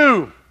to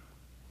you.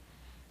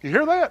 You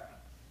hear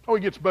that? Oh,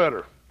 it gets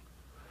better.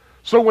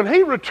 So when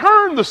he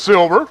returned the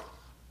silver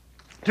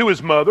to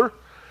his mother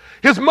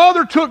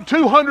took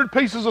 200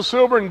 pieces of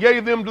silver and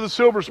gave them to the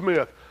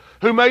silversmith,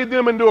 who made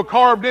them into a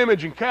carved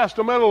image and cast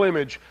a metal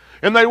image.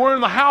 And they were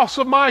in the house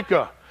of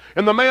Micah.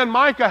 And the man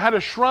Micah had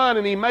a shrine,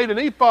 and he made an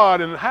ephod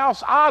and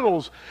house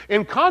idols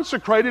and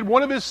consecrated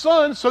one of his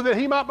sons so that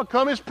he might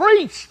become his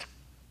priest.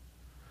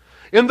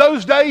 In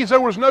those days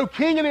there was no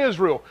king in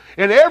Israel,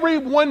 and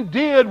everyone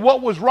did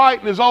what was right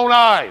in his own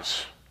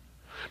eyes.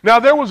 Now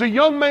there was a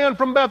young man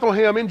from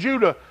Bethlehem in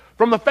Judah,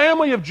 from the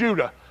family of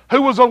Judah,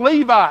 who was a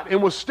Levite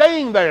and was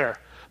staying there.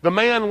 The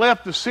man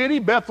left the city,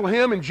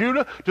 Bethlehem in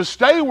Judah, to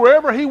stay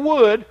wherever he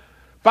would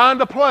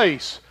find a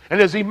place. And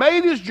as he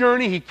made his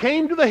journey, he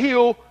came to the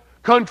hill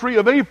country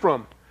of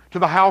Ephraim, to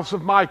the house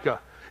of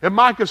Micah. And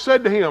Micah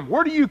said to him,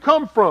 Where do you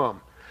come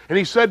from? And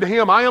he said to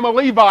him, I am a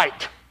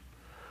Levite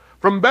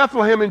from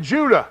Bethlehem in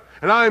Judah,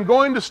 and I am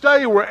going to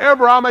stay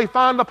wherever I may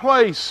find a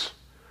place.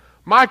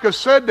 Micah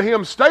said to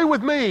him, Stay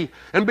with me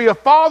and be a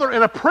father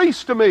and a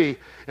priest to me,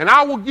 and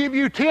I will give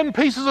you 10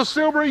 pieces of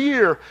silver a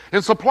year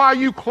and supply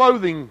you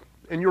clothing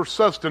and your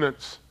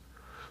sustenance.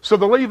 So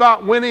the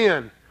Levite went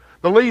in.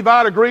 The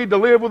Levite agreed to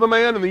live with the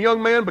man, and the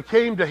young man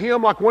became to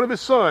him like one of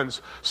his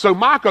sons. So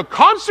Micah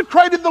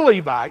consecrated the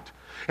Levite,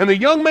 and the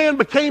young man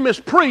became his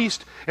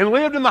priest and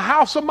lived in the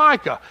house of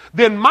Micah.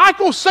 Then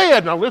Michael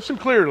said, now listen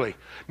clearly,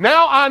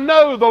 Now I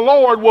know the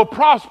Lord will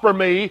prosper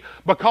me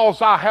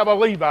because I have a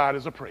Levite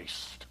as a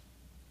priest.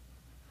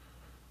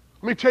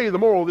 Let me tell you the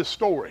moral of this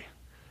story.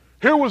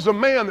 Here was a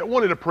man that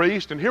wanted a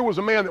priest, and here was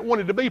a man that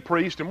wanted to be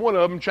priest, and one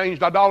of them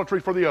changed idolatry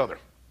for the other.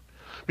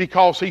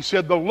 Because he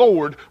said, the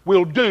Lord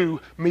will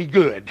do me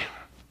good.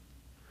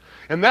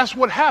 And that's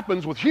what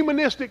happens with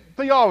humanistic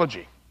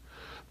theology.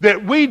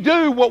 That we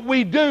do what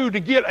we do to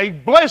get a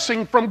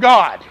blessing from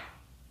God.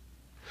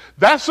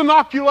 That's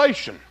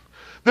inoculation.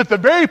 That the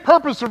very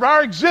purpose of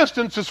our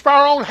existence is for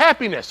our own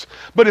happiness.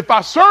 But if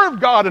I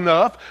serve God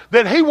enough,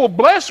 that He will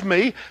bless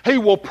me, He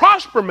will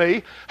prosper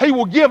me, He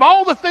will give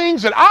all the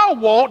things that I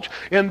want,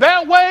 and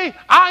that way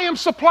I am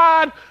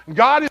supplied,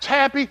 God is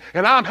happy,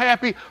 and I'm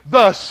happy,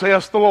 thus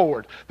saith the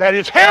Lord. That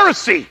is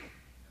heresy.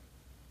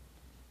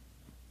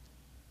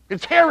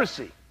 It's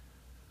heresy.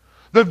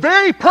 The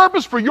very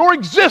purpose for your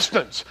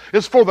existence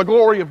is for the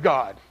glory of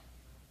God.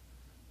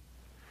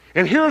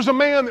 And here's a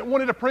man that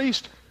wanted a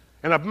priest,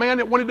 and a man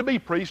that wanted to be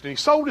priest, and he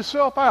sold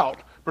himself out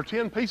for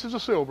 10 pieces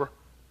of silver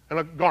and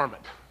a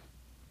garment.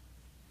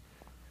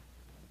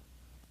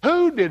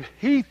 Who did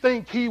he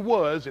think he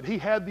was that he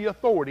had the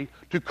authority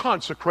to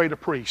consecrate a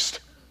priest?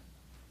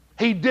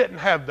 He didn't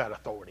have that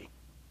authority.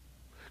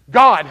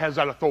 God has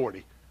that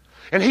authority.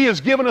 And He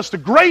has given us the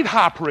great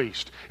high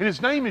priest, and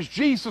His name is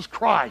Jesus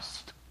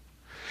Christ.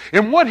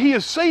 And what he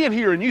is saying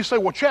here, and you say,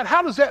 well, Chad,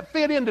 how does that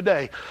fit in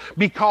today?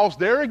 Because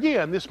there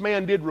again, this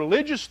man did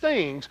religious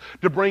things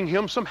to bring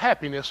him some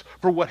happiness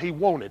for what he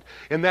wanted.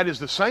 And that is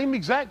the same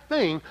exact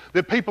thing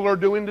that people are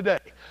doing today.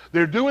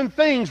 They're doing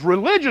things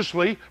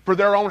religiously for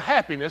their own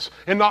happiness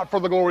and not for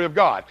the glory of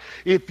God.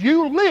 If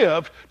you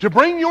live to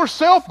bring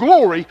yourself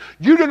glory,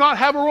 you do not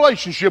have a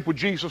relationship with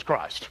Jesus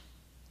Christ.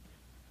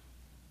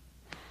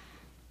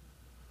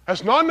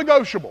 That's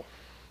non-negotiable.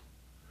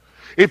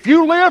 If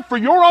you live for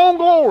your own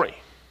glory,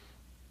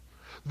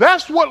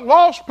 that's what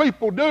lost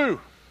people do.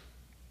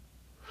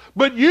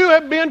 But you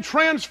have been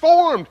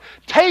transformed.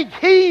 Take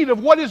heed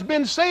of what has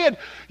been said.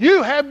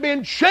 You have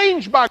been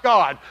changed by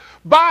God,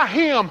 by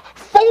Him,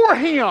 for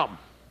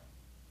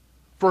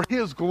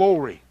His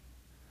glory.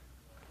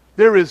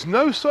 There is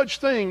no such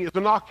thing as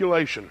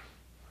inoculation.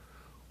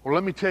 Or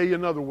let me tell you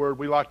another word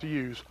we like to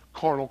use,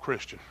 carnal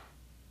Christian.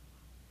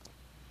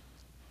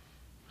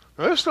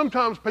 Now,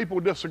 sometimes people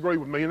disagree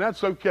with me, and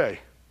that's okay.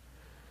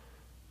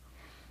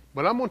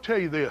 But I'm going to tell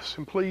you this,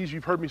 and please,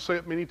 you've heard me say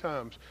it many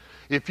times.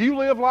 If you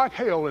live like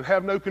hell and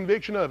have no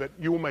conviction of it,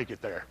 you will make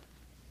it there.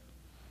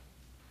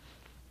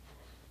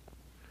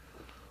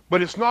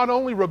 But it's not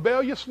only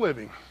rebellious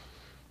living,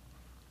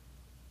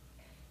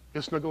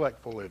 it's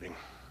neglectful living.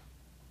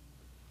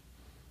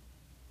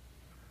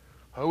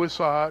 Oh, it's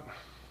all right.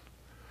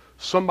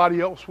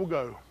 Somebody else will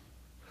go.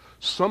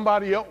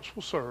 Somebody else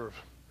will serve.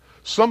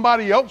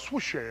 Somebody else will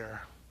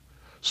share.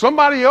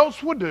 Somebody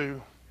else will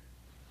do.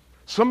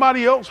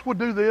 Somebody else will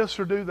do this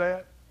or do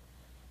that.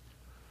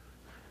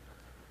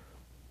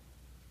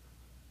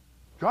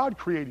 God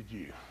created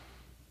you.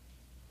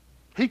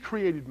 He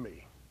created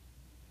me.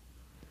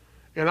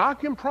 And I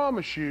can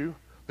promise you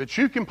that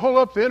you can pull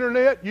up the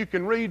internet, you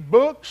can read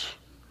books,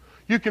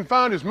 you can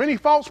find as many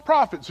false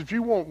prophets as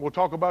you want. We'll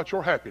talk about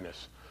your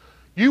happiness.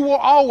 You will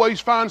always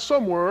find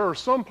somewhere or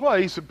some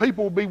place that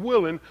people will be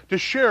willing to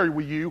share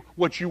with you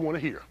what you want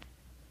to hear.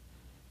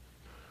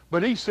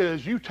 But He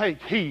says, you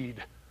take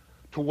heed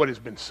to what has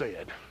been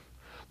said.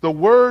 The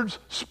words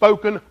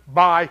spoken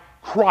by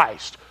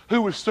Christ,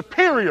 who is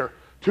superior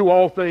to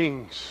all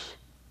things.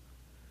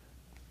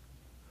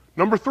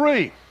 Number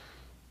 3,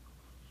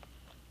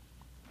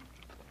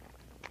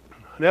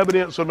 an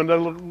evidence of a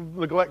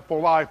neglectful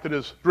life that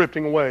is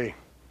drifting away.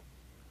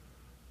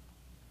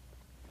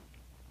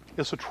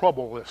 It's a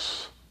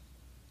troubleless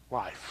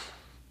life.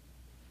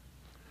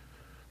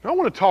 Now I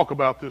want to talk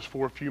about this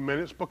for a few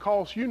minutes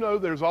because you know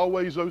there's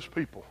always those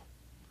people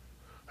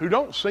who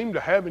don't seem to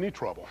have any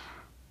trouble.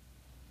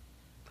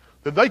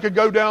 That they could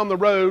go down the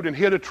road and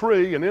hit a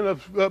tree and end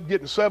up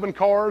getting 7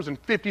 cars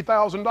and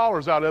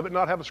 $50,000 out of it and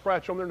not have a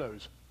scratch on their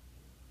nose.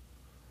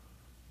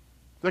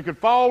 They could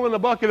fall in a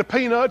bucket of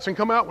peanuts and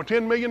come out with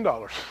 $10 million.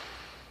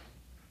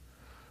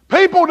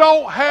 People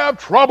don't have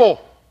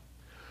trouble.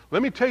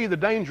 Let me tell you the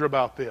danger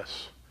about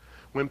this.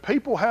 When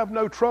people have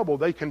no trouble,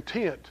 they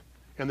content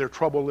in their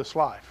troubleless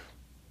life.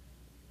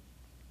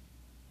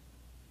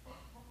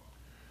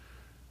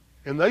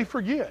 And they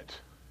forget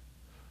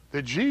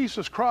that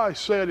Jesus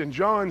Christ said in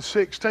John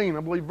 16, I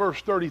believe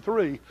verse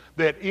 33,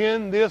 that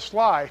in this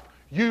life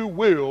you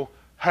will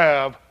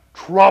have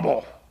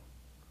trouble.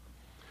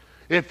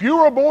 If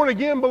you're a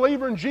born-again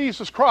believer in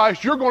Jesus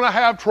Christ, you're going to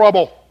have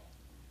trouble.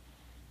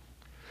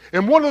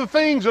 And one of the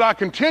things that I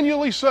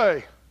continually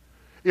say,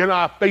 and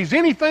if there's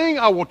anything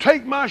I will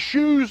take my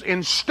shoes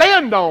and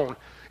stand on,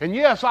 and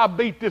yes, I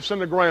beat this in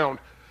the ground.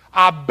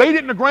 I beat it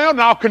in the ground,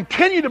 and I'll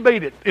continue to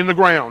beat it in the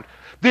ground.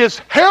 This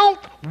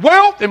health,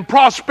 wealth, and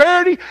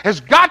prosperity has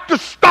got to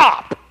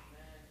stop.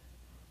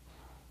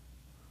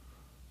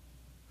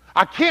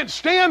 I can't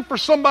stand for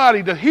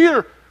somebody to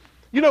hear,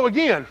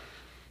 again,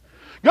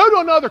 go to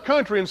another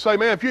country and say,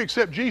 man, if you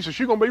accept Jesus,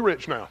 you're going to be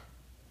rich now.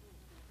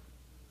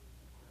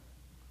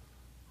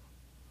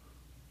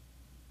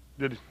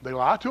 Did they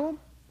lie to him?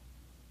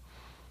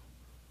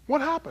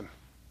 What happened?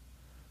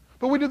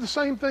 But we did the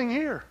same thing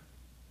here.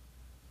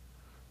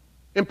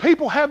 And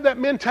people have that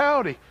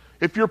mentality.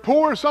 If you're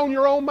poor, it's on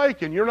your own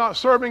making. You're not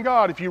serving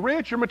God. If you're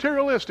rich, you're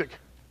materialistic.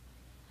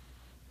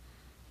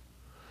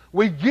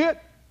 We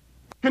get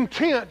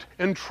content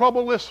in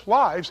troubleless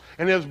lives.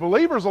 And as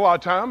believers, a lot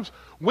of times,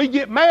 we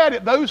get mad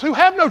at those who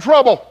have no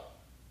trouble.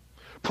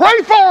 Pray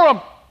for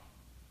them.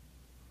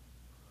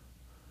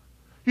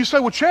 You say,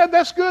 well, Chad,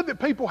 that's good that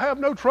people have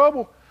no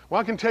trouble.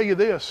 Well, I can tell you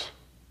this.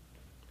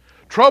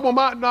 Trouble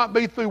might not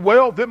be through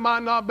wealth. It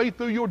might not be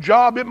through your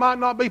job. It might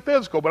not be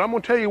physical. But I'm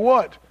going to tell you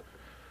what.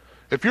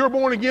 If you're a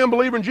born-again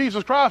believer in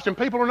Jesus Christ and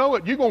people don't know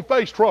it, you're going to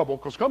face trouble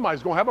because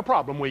somebody's going to have a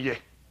problem with you.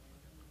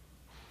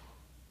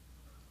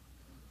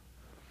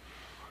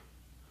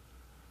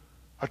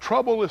 A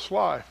troubleless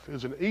life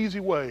is an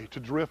easy way to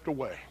drift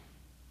away.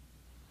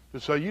 To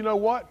say, you know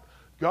what?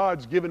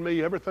 God's given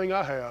me everything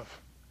I have.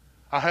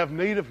 I have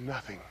need of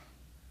nothing.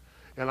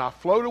 And I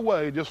float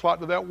away just like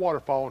to that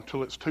waterfall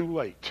until it's too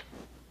late.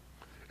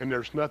 And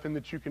there's nothing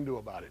that you can do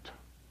about it.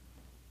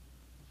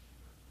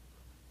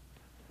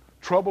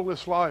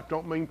 Troubleless life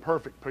don't mean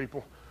perfect,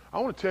 people. I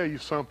want to tell you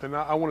something.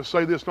 I want to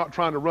say this not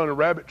trying to run a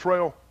rabbit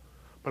trail,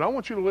 but I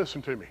want you to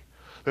listen to me.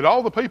 That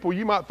all the people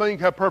you might think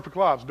have perfect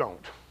lives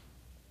don't.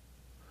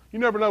 You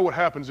never know what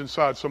happens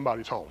inside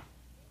somebody's home.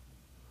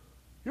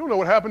 You don't know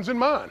what happens in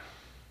mine.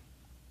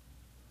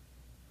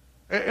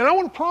 And I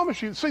want to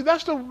promise you, see,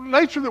 that's the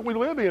nature that we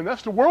live in.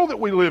 That's the world that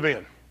we live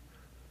in.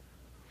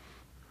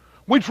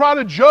 We try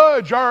to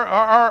judge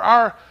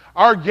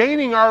our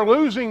gaining, our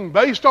losing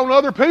based on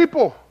other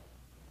people.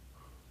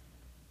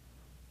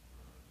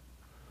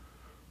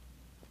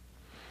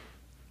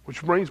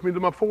 Which brings me to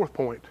my 4th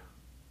point.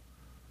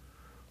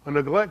 A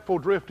neglectful,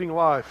 drifting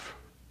life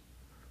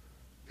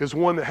is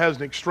one that has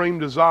an extreme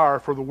desire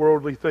for the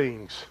worldly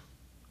things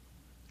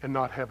and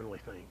not heavenly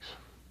things.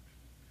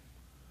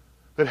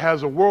 That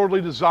has a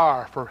worldly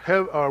desire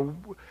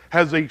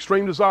has the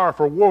extreme desire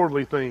for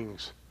worldly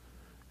things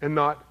and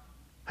not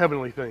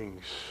heavenly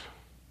things.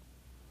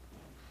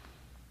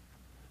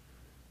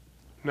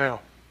 Now,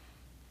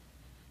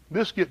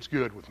 this gets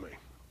good with me.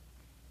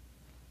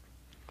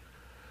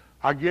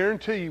 I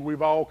guarantee you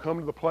we've all come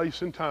to the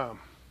place in time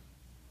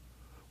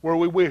where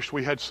we wish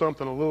we had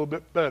something a little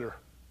bit better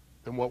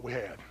than what we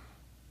had.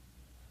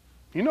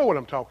 You know what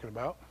I'm talking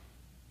about.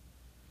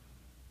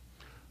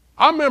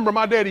 I remember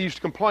my daddy used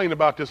to complain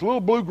about this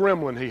little blue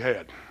gremlin he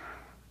had.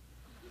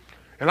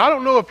 And I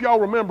don't know if y'all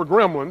remember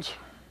gremlins.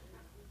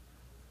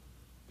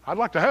 I'd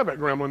like to have that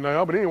gremlin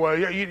now, but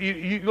anyway,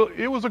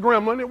 it was a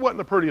gremlin. It wasn't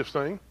the prettiest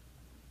thing.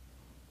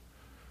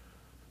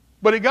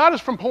 But it got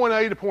us from point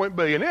A to point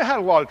B, and it had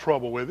a lot of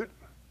trouble with it.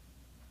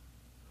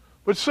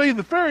 But see,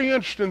 the very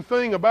interesting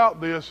thing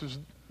about this is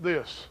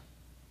this.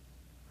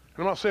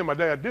 And I'm not saying my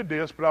dad did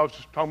this, but I was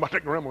just talking about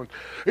that gremlin.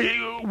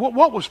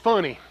 What was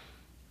funny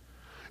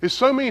is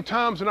so many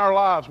times in our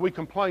lives we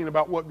complain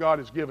about what God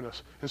has given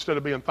us instead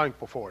of being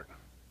thankful for it.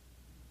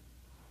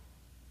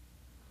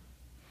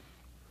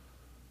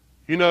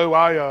 You know,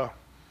 I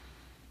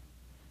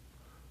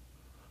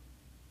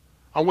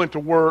went to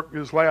work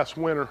this last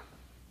winter,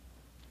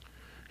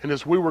 and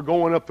as we were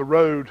going up the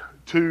road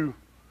to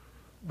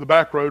the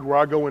back road where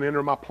I go and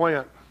enter my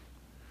plant,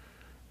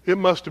 it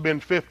must have been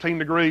 15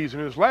 degrees.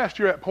 And it was last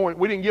year at that point,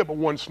 we didn't get but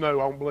one snow,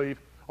 I don't believe,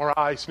 or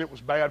ice, and it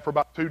was bad for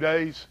about 2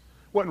 days.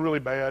 It wasn't really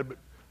bad, but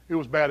it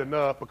was bad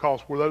enough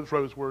because where those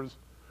roads were,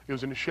 it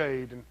was in the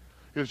shade, and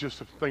it was just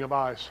a thing of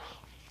ice.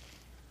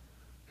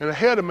 And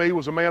ahead of me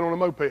was a man on a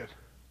moped.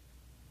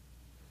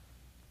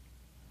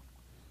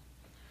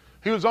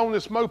 He was on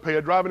this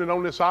moped, driving it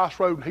on this ice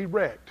road, and he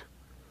wrecked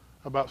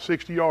about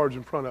 60 yards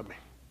in front of me.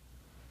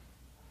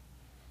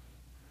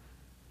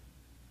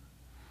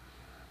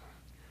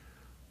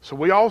 So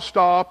we all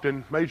stopped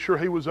and made sure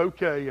he was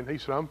okay, and he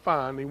said, I'm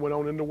fine. And he went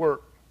on into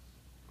work.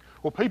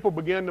 Well, people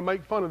began to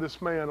make fun of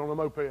this man on a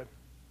moped.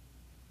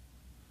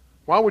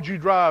 Why would you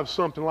drive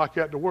something like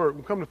that to work?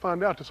 Well, come to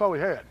find out, that's all he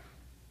had.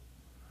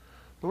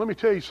 But let me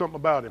tell you something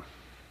about him.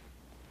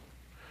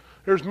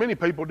 There's many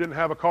people who didn't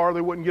have a car,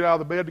 they wouldn't get out of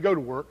the bed to go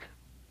to work.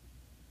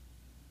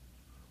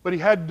 But he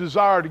had the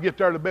desire to get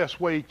there the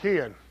best way he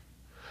can.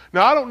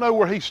 Now, I don't know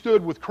where he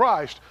stood with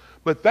Christ,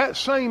 but that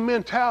same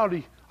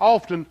mentality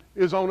often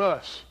is on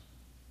us.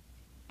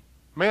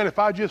 Man, if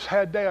I just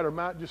had that or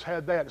might just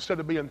had that instead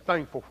of being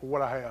thankful for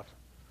what I have.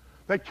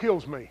 That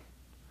kills me.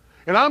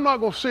 And I'm not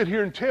going to sit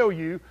here and tell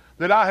you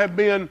that I have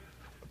been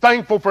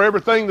thankful for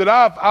everything that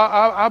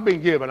I've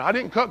been given. I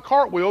didn't cut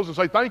cartwheels and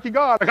say, thank you,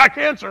 God, I got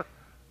cancer.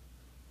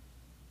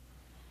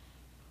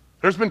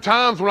 There's been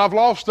times when I've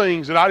lost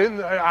things that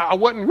I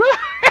wasn't.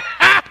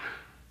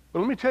 But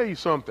let me tell you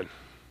something.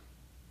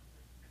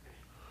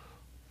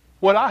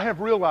 What I have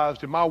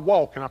realized in my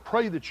walk, and I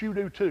pray that you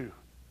do too,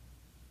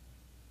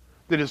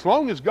 that as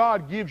long as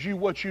God gives you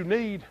what you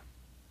need,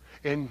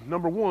 and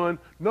number one,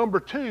 number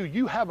two,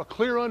 you have a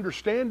clear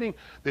understanding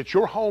that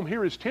your home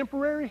here is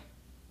temporary,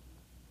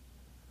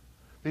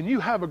 then you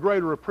have a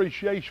greater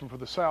appreciation for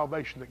the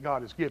salvation that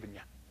God has given you.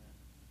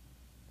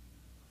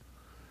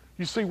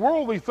 You see,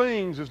 worldly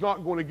things is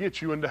not going to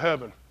get you into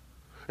heaven.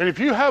 And if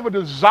you have a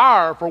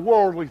desire for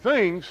worldly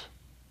things,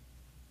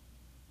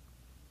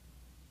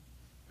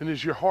 then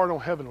is your heart on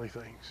heavenly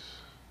things.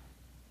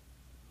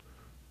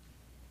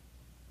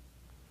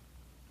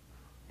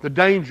 The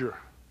danger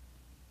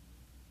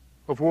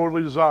of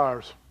worldly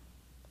desires.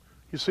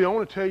 You see, I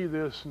want to tell you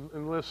this,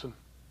 and listen.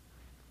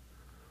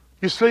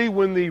 You see,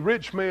 when the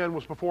rich man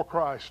was before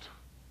Christ,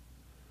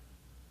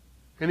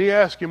 and he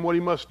asked him what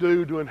he must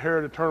do to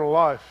inherit eternal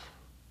life,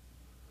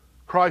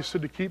 Christ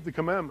said to keep the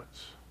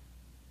commandments.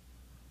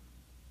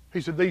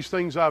 He said, these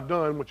things I've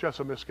done, which that's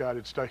a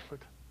misguided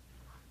statement.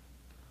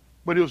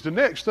 But it was the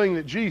next thing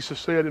that Jesus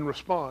said in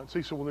response.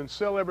 He said, well, then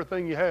sell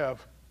everything you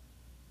have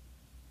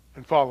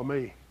and follow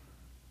me.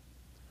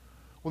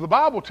 Well, the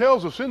Bible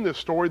tells us in this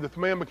story that the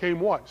man became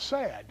what?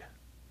 Sad.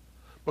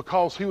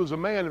 Because he was a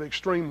man of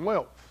extreme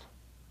wealth.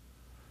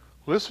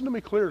 Listen to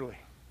me clearly.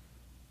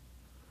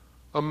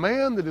 A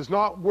man that is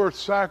not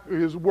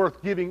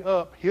worth giving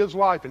up his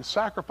life and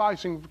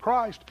sacrificing for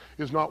Christ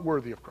is not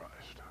worthy of Christ.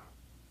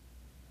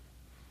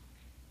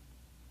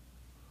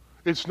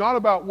 It's not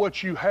about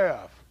what you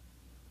have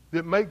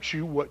that makes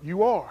you what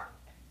you are.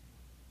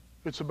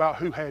 It's about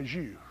who has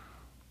you.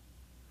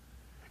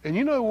 And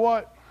you know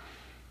what?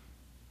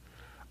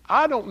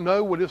 I don't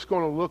know what it's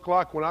going to look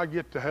like when I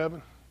get to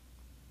heaven.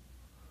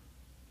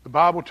 The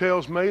Bible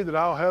tells me that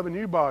I'll have a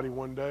new body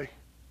one day.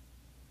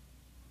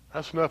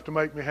 That's enough to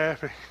make me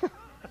happy.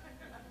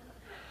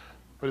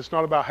 But it's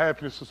not about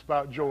happiness, it's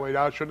about joy.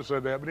 I shouldn't have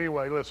said that, but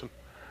anyway, listen.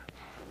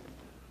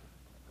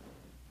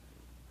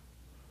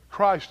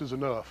 Christ is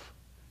enough.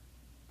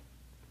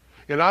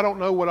 And I don't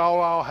know what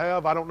all I'll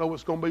have. I don't know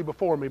what's going to be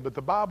before me. But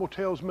the Bible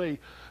tells me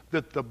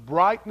that the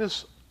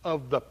brightness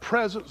of the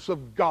presence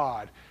of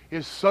God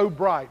is so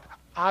bright,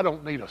 I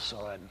don't need a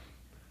sun.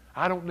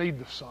 I don't need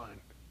the sun.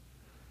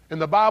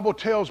 And the Bible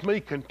tells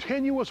me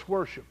continuous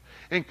worship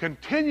and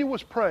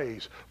continuous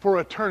praise for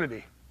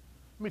eternity.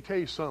 Let me tell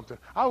you something.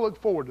 I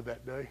look forward to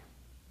that day.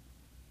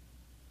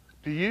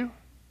 Do you?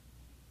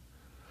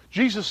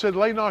 Jesus said,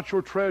 lay not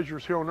your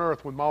treasures here on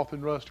earth when moth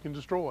and rust can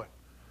destroy,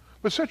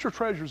 but set your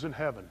treasures in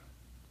heaven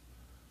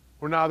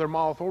where neither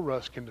moth or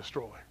rust can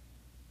destroy.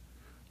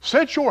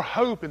 Set your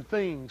hope in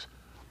things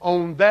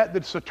on that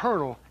that's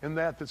eternal and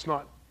that that's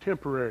not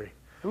temporary.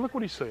 And look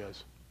what he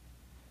says.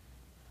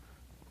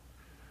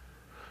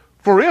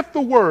 For if the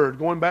word,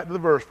 going back to the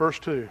verse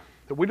 2,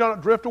 that we do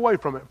not drift away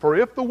from it, for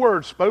if the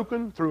word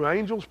spoken through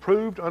angels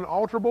proved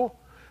unalterable,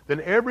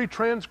 then every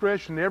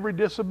transgression, every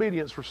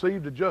disobedience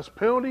received a just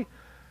penalty,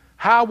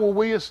 how will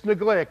we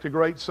neglect a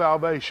great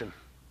salvation?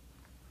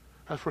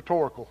 That's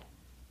rhetorical.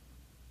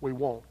 We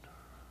won't.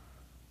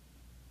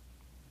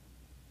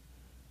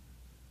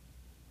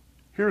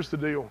 Here's the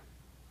deal.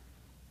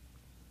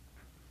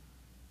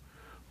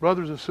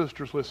 Brothers and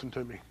sisters, listen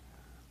to me.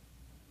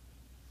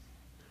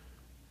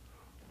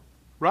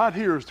 Right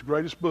here is the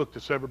greatest book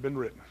that's ever been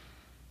written.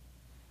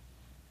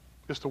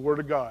 It's the Word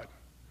of God.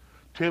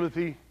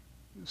 Timothy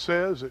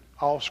says that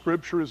all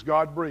Scripture is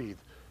God-breathed.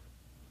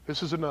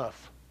 This is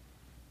enough.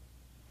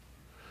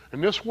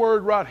 And this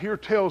Word right here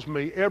tells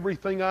me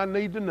everything I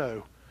need to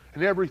know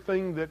and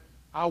everything that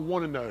I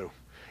want to know.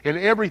 and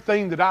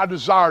everything that I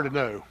desire to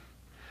know.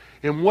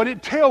 And what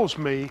it tells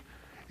me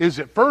is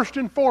that first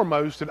and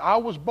foremost that I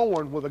was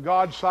born with a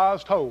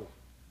God-sized hole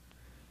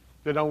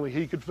that only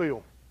He could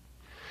fill.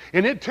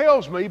 And it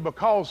tells me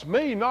because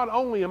me, not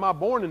only am I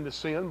born into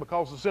sin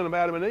because of the sin of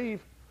Adam and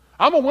Eve,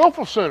 I'm a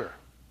willful sinner.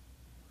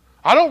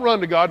 I don't run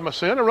to God in my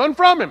sin, I run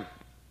from Him.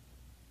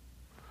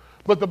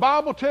 But the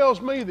Bible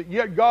tells me that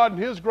yet God in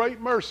His great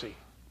mercy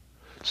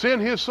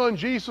sent His Son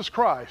Jesus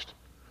Christ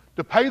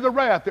to pay the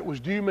wrath that was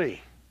due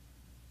me.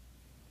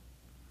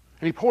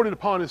 And He poured it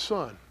upon His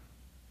Son.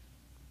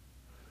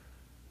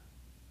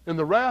 And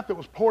the wrath that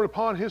was poured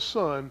upon His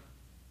Son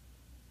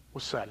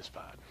was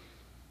satisfied.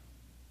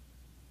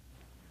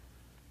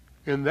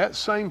 And that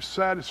same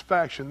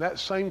satisfaction, that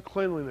same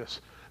cleanliness,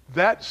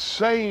 that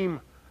same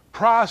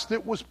price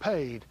that was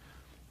paid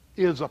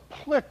is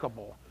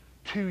applicable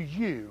to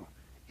you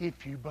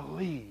if you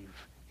believe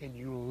and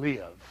you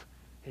live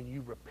and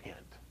you repent.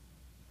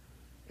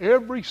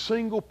 Every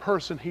single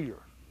person here,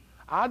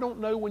 I don't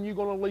know when you're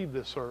going to leave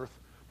this earth,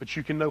 but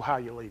you can know how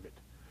you leave it.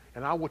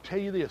 And I will tell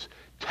you this,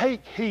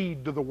 take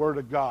heed to the Word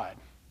of God.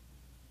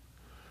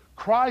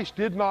 Christ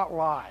did not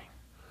lie.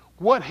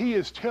 What He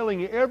is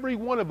telling every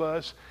one of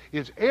us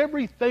is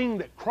everything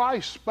that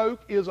Christ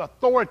spoke is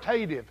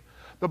authoritative.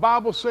 The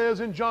Bible says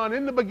in John,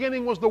 in the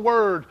beginning was the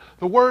Word.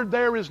 The word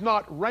there is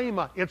not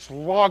rhema, it's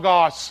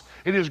logos.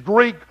 It is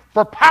Greek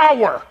for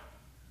power.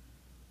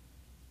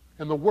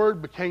 And the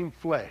Word became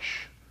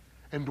flesh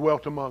and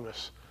dwelt among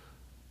us.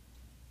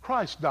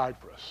 Christ died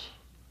for us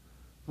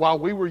while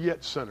we were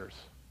yet sinners.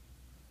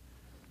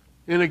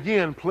 And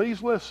again,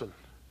 please listen,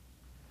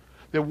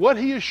 that what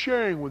He is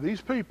sharing with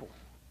these people,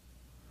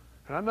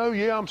 and I know,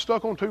 I'm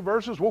stuck on 2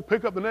 verses. We'll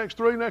pick up the next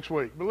 3 next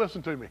week. But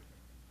listen to me.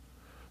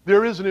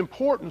 There is an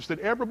importance that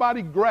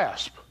everybody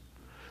grasp,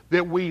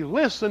 that we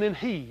listen and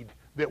heed,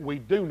 that we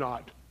do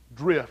not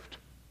drift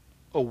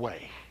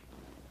away.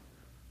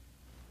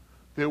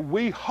 That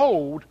we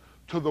hold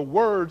to the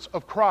words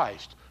of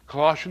Christ.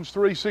 Colossians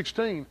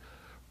 3:16.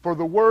 For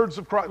the words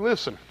of Christ,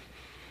 listen.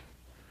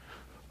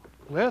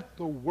 Let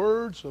the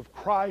words of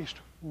Christ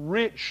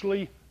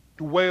richly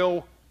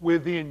dwell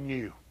within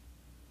you.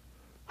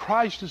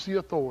 Christ is the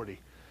authority.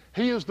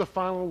 He is the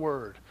final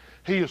word.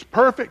 He is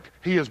perfect.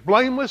 He is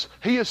blameless.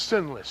 He is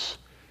sinless.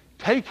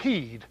 Take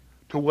heed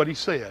to what He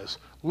says,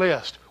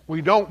 lest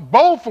we don't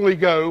boldly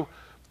go,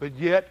 but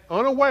yet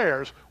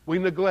unawares we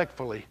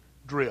neglectfully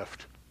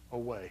drift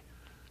away.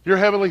 Dear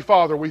Heavenly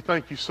Father, we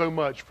thank You so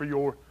much for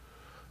Your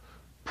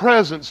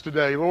presence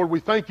today. Lord,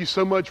 we thank You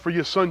so much for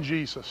Your Son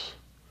Jesus.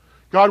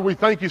 God, we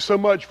thank You so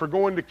much for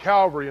going to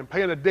Calvary and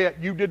paying a debt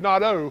You did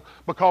not owe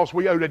because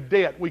we owed a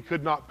debt we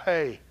could not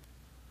pay.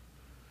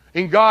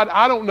 And God,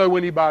 I don't know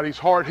anybody's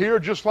heart here,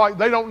 just like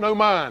they don't know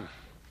mine.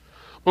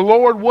 But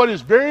Lord, what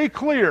is very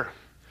clear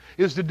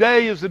is the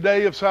day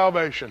of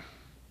salvation.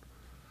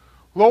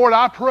 Lord,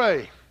 I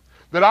pray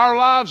that our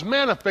lives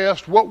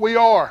manifest what we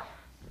are.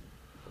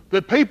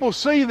 That people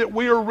see that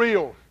we are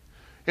real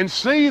and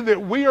see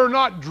that we are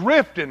not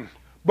drifting,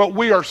 but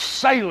we are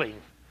sailing.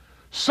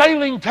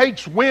 Sailing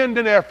takes wind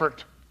and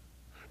effort.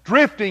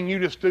 Drifting, you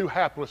just do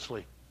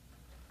haplessly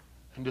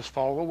and just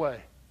fall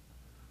away.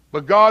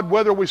 But God,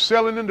 whether we're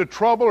sailing into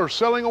trouble or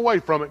sailing away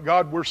from it,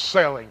 God, we're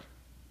sailing.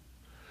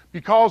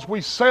 Because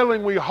we're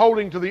sailing, we're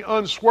holding to the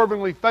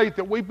unswervingly faith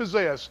that we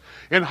possess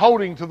and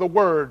holding to the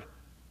Word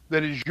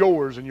that is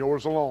Yours and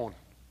Yours alone.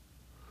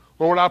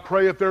 Lord, I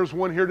pray if there's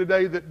one here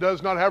today that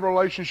does not have a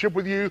relationship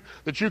with You,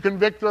 that You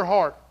convict their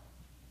heart.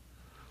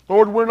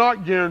 Lord, we're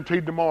not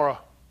guaranteed tomorrow.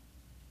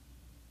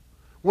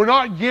 We're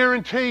not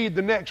guaranteed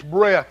the next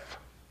breath.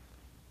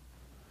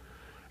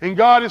 And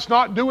God, it's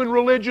not doing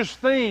religious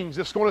things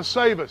that's going to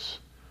save us.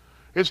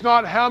 It's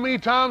not how many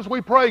times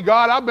we pray.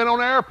 God, I've been on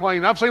an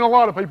airplane. I've seen a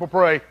lot of people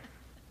pray.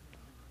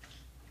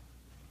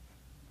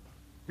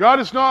 God,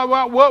 it's not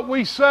about what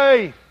we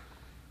say.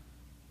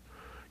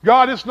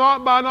 God, it's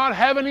not by not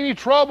having any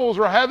troubles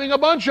or having a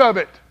bunch of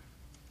it.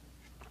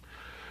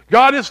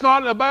 God, it's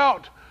not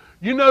about,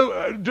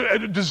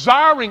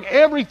 desiring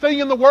everything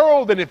in the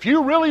world. And if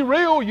you're really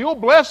real, You'll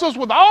bless us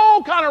with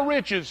all kind of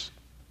riches.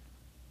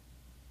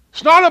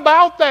 It's not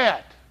about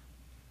that.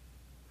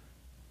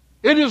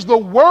 It is the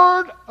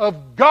Word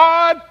of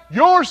God,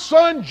 Your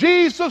Son,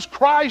 Jesus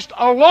Christ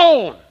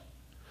alone.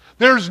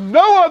 There's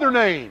no other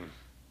name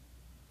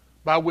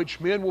by which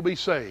men will be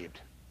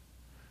saved.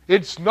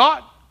 It's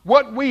not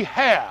what we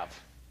have.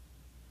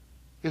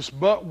 It's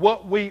but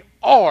what we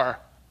are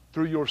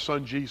through Your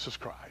Son, Jesus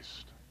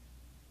Christ.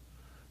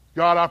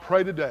 God, I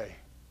pray today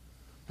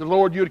that,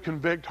 Lord, You'd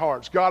convict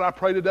hearts. God, I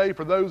pray today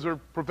for those who are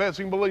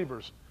professing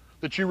believers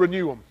that You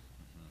renew them.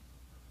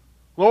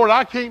 Lord,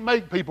 I can't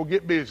make people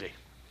get busy.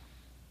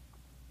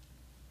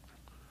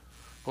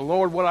 But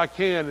Lord, what I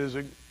can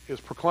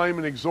is proclaim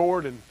and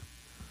exhort and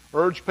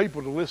urge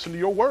people to listen to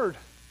Your Word.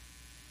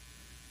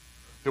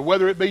 That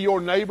whether it be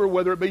your neighbor,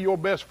 whether it be your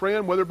best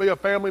friend, whether it be a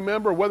family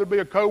member, or whether it be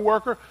a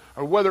co-worker,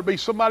 or whether it be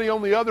somebody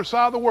on the other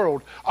side of the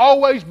world,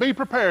 always be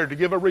prepared to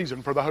give a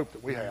reason for the hope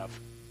that we have.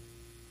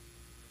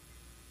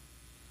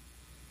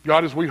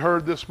 God, as we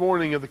heard this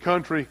morning of the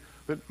country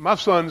that my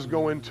son's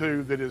going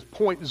to that is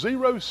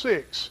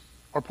 0.06,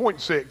 or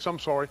 0.6, I'm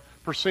sorry,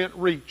 percent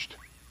reached.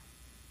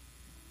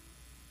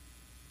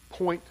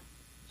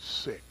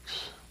 0.6.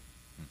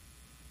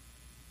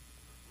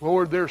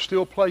 Lord, there are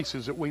still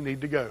places that we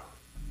need to go.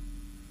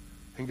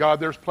 And God,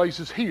 there's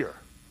places here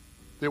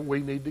that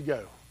we need to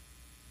go.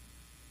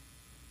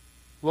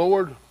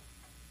 Lord,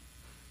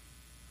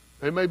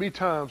 there may be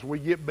times we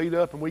get beat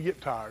up and we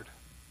get tired.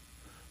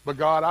 But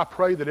God, I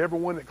pray that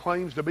everyone that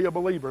claims to be a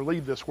believer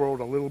leave this world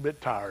a little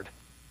bit tired.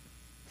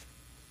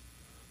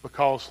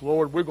 Because,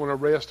 Lord, we're going to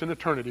rest in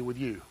eternity with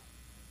you.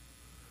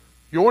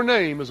 Your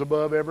name is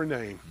above every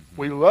name.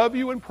 We love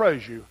you and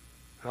praise you.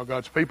 How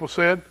God's people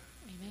said,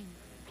 Amen.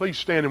 Please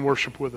stand and worship with us.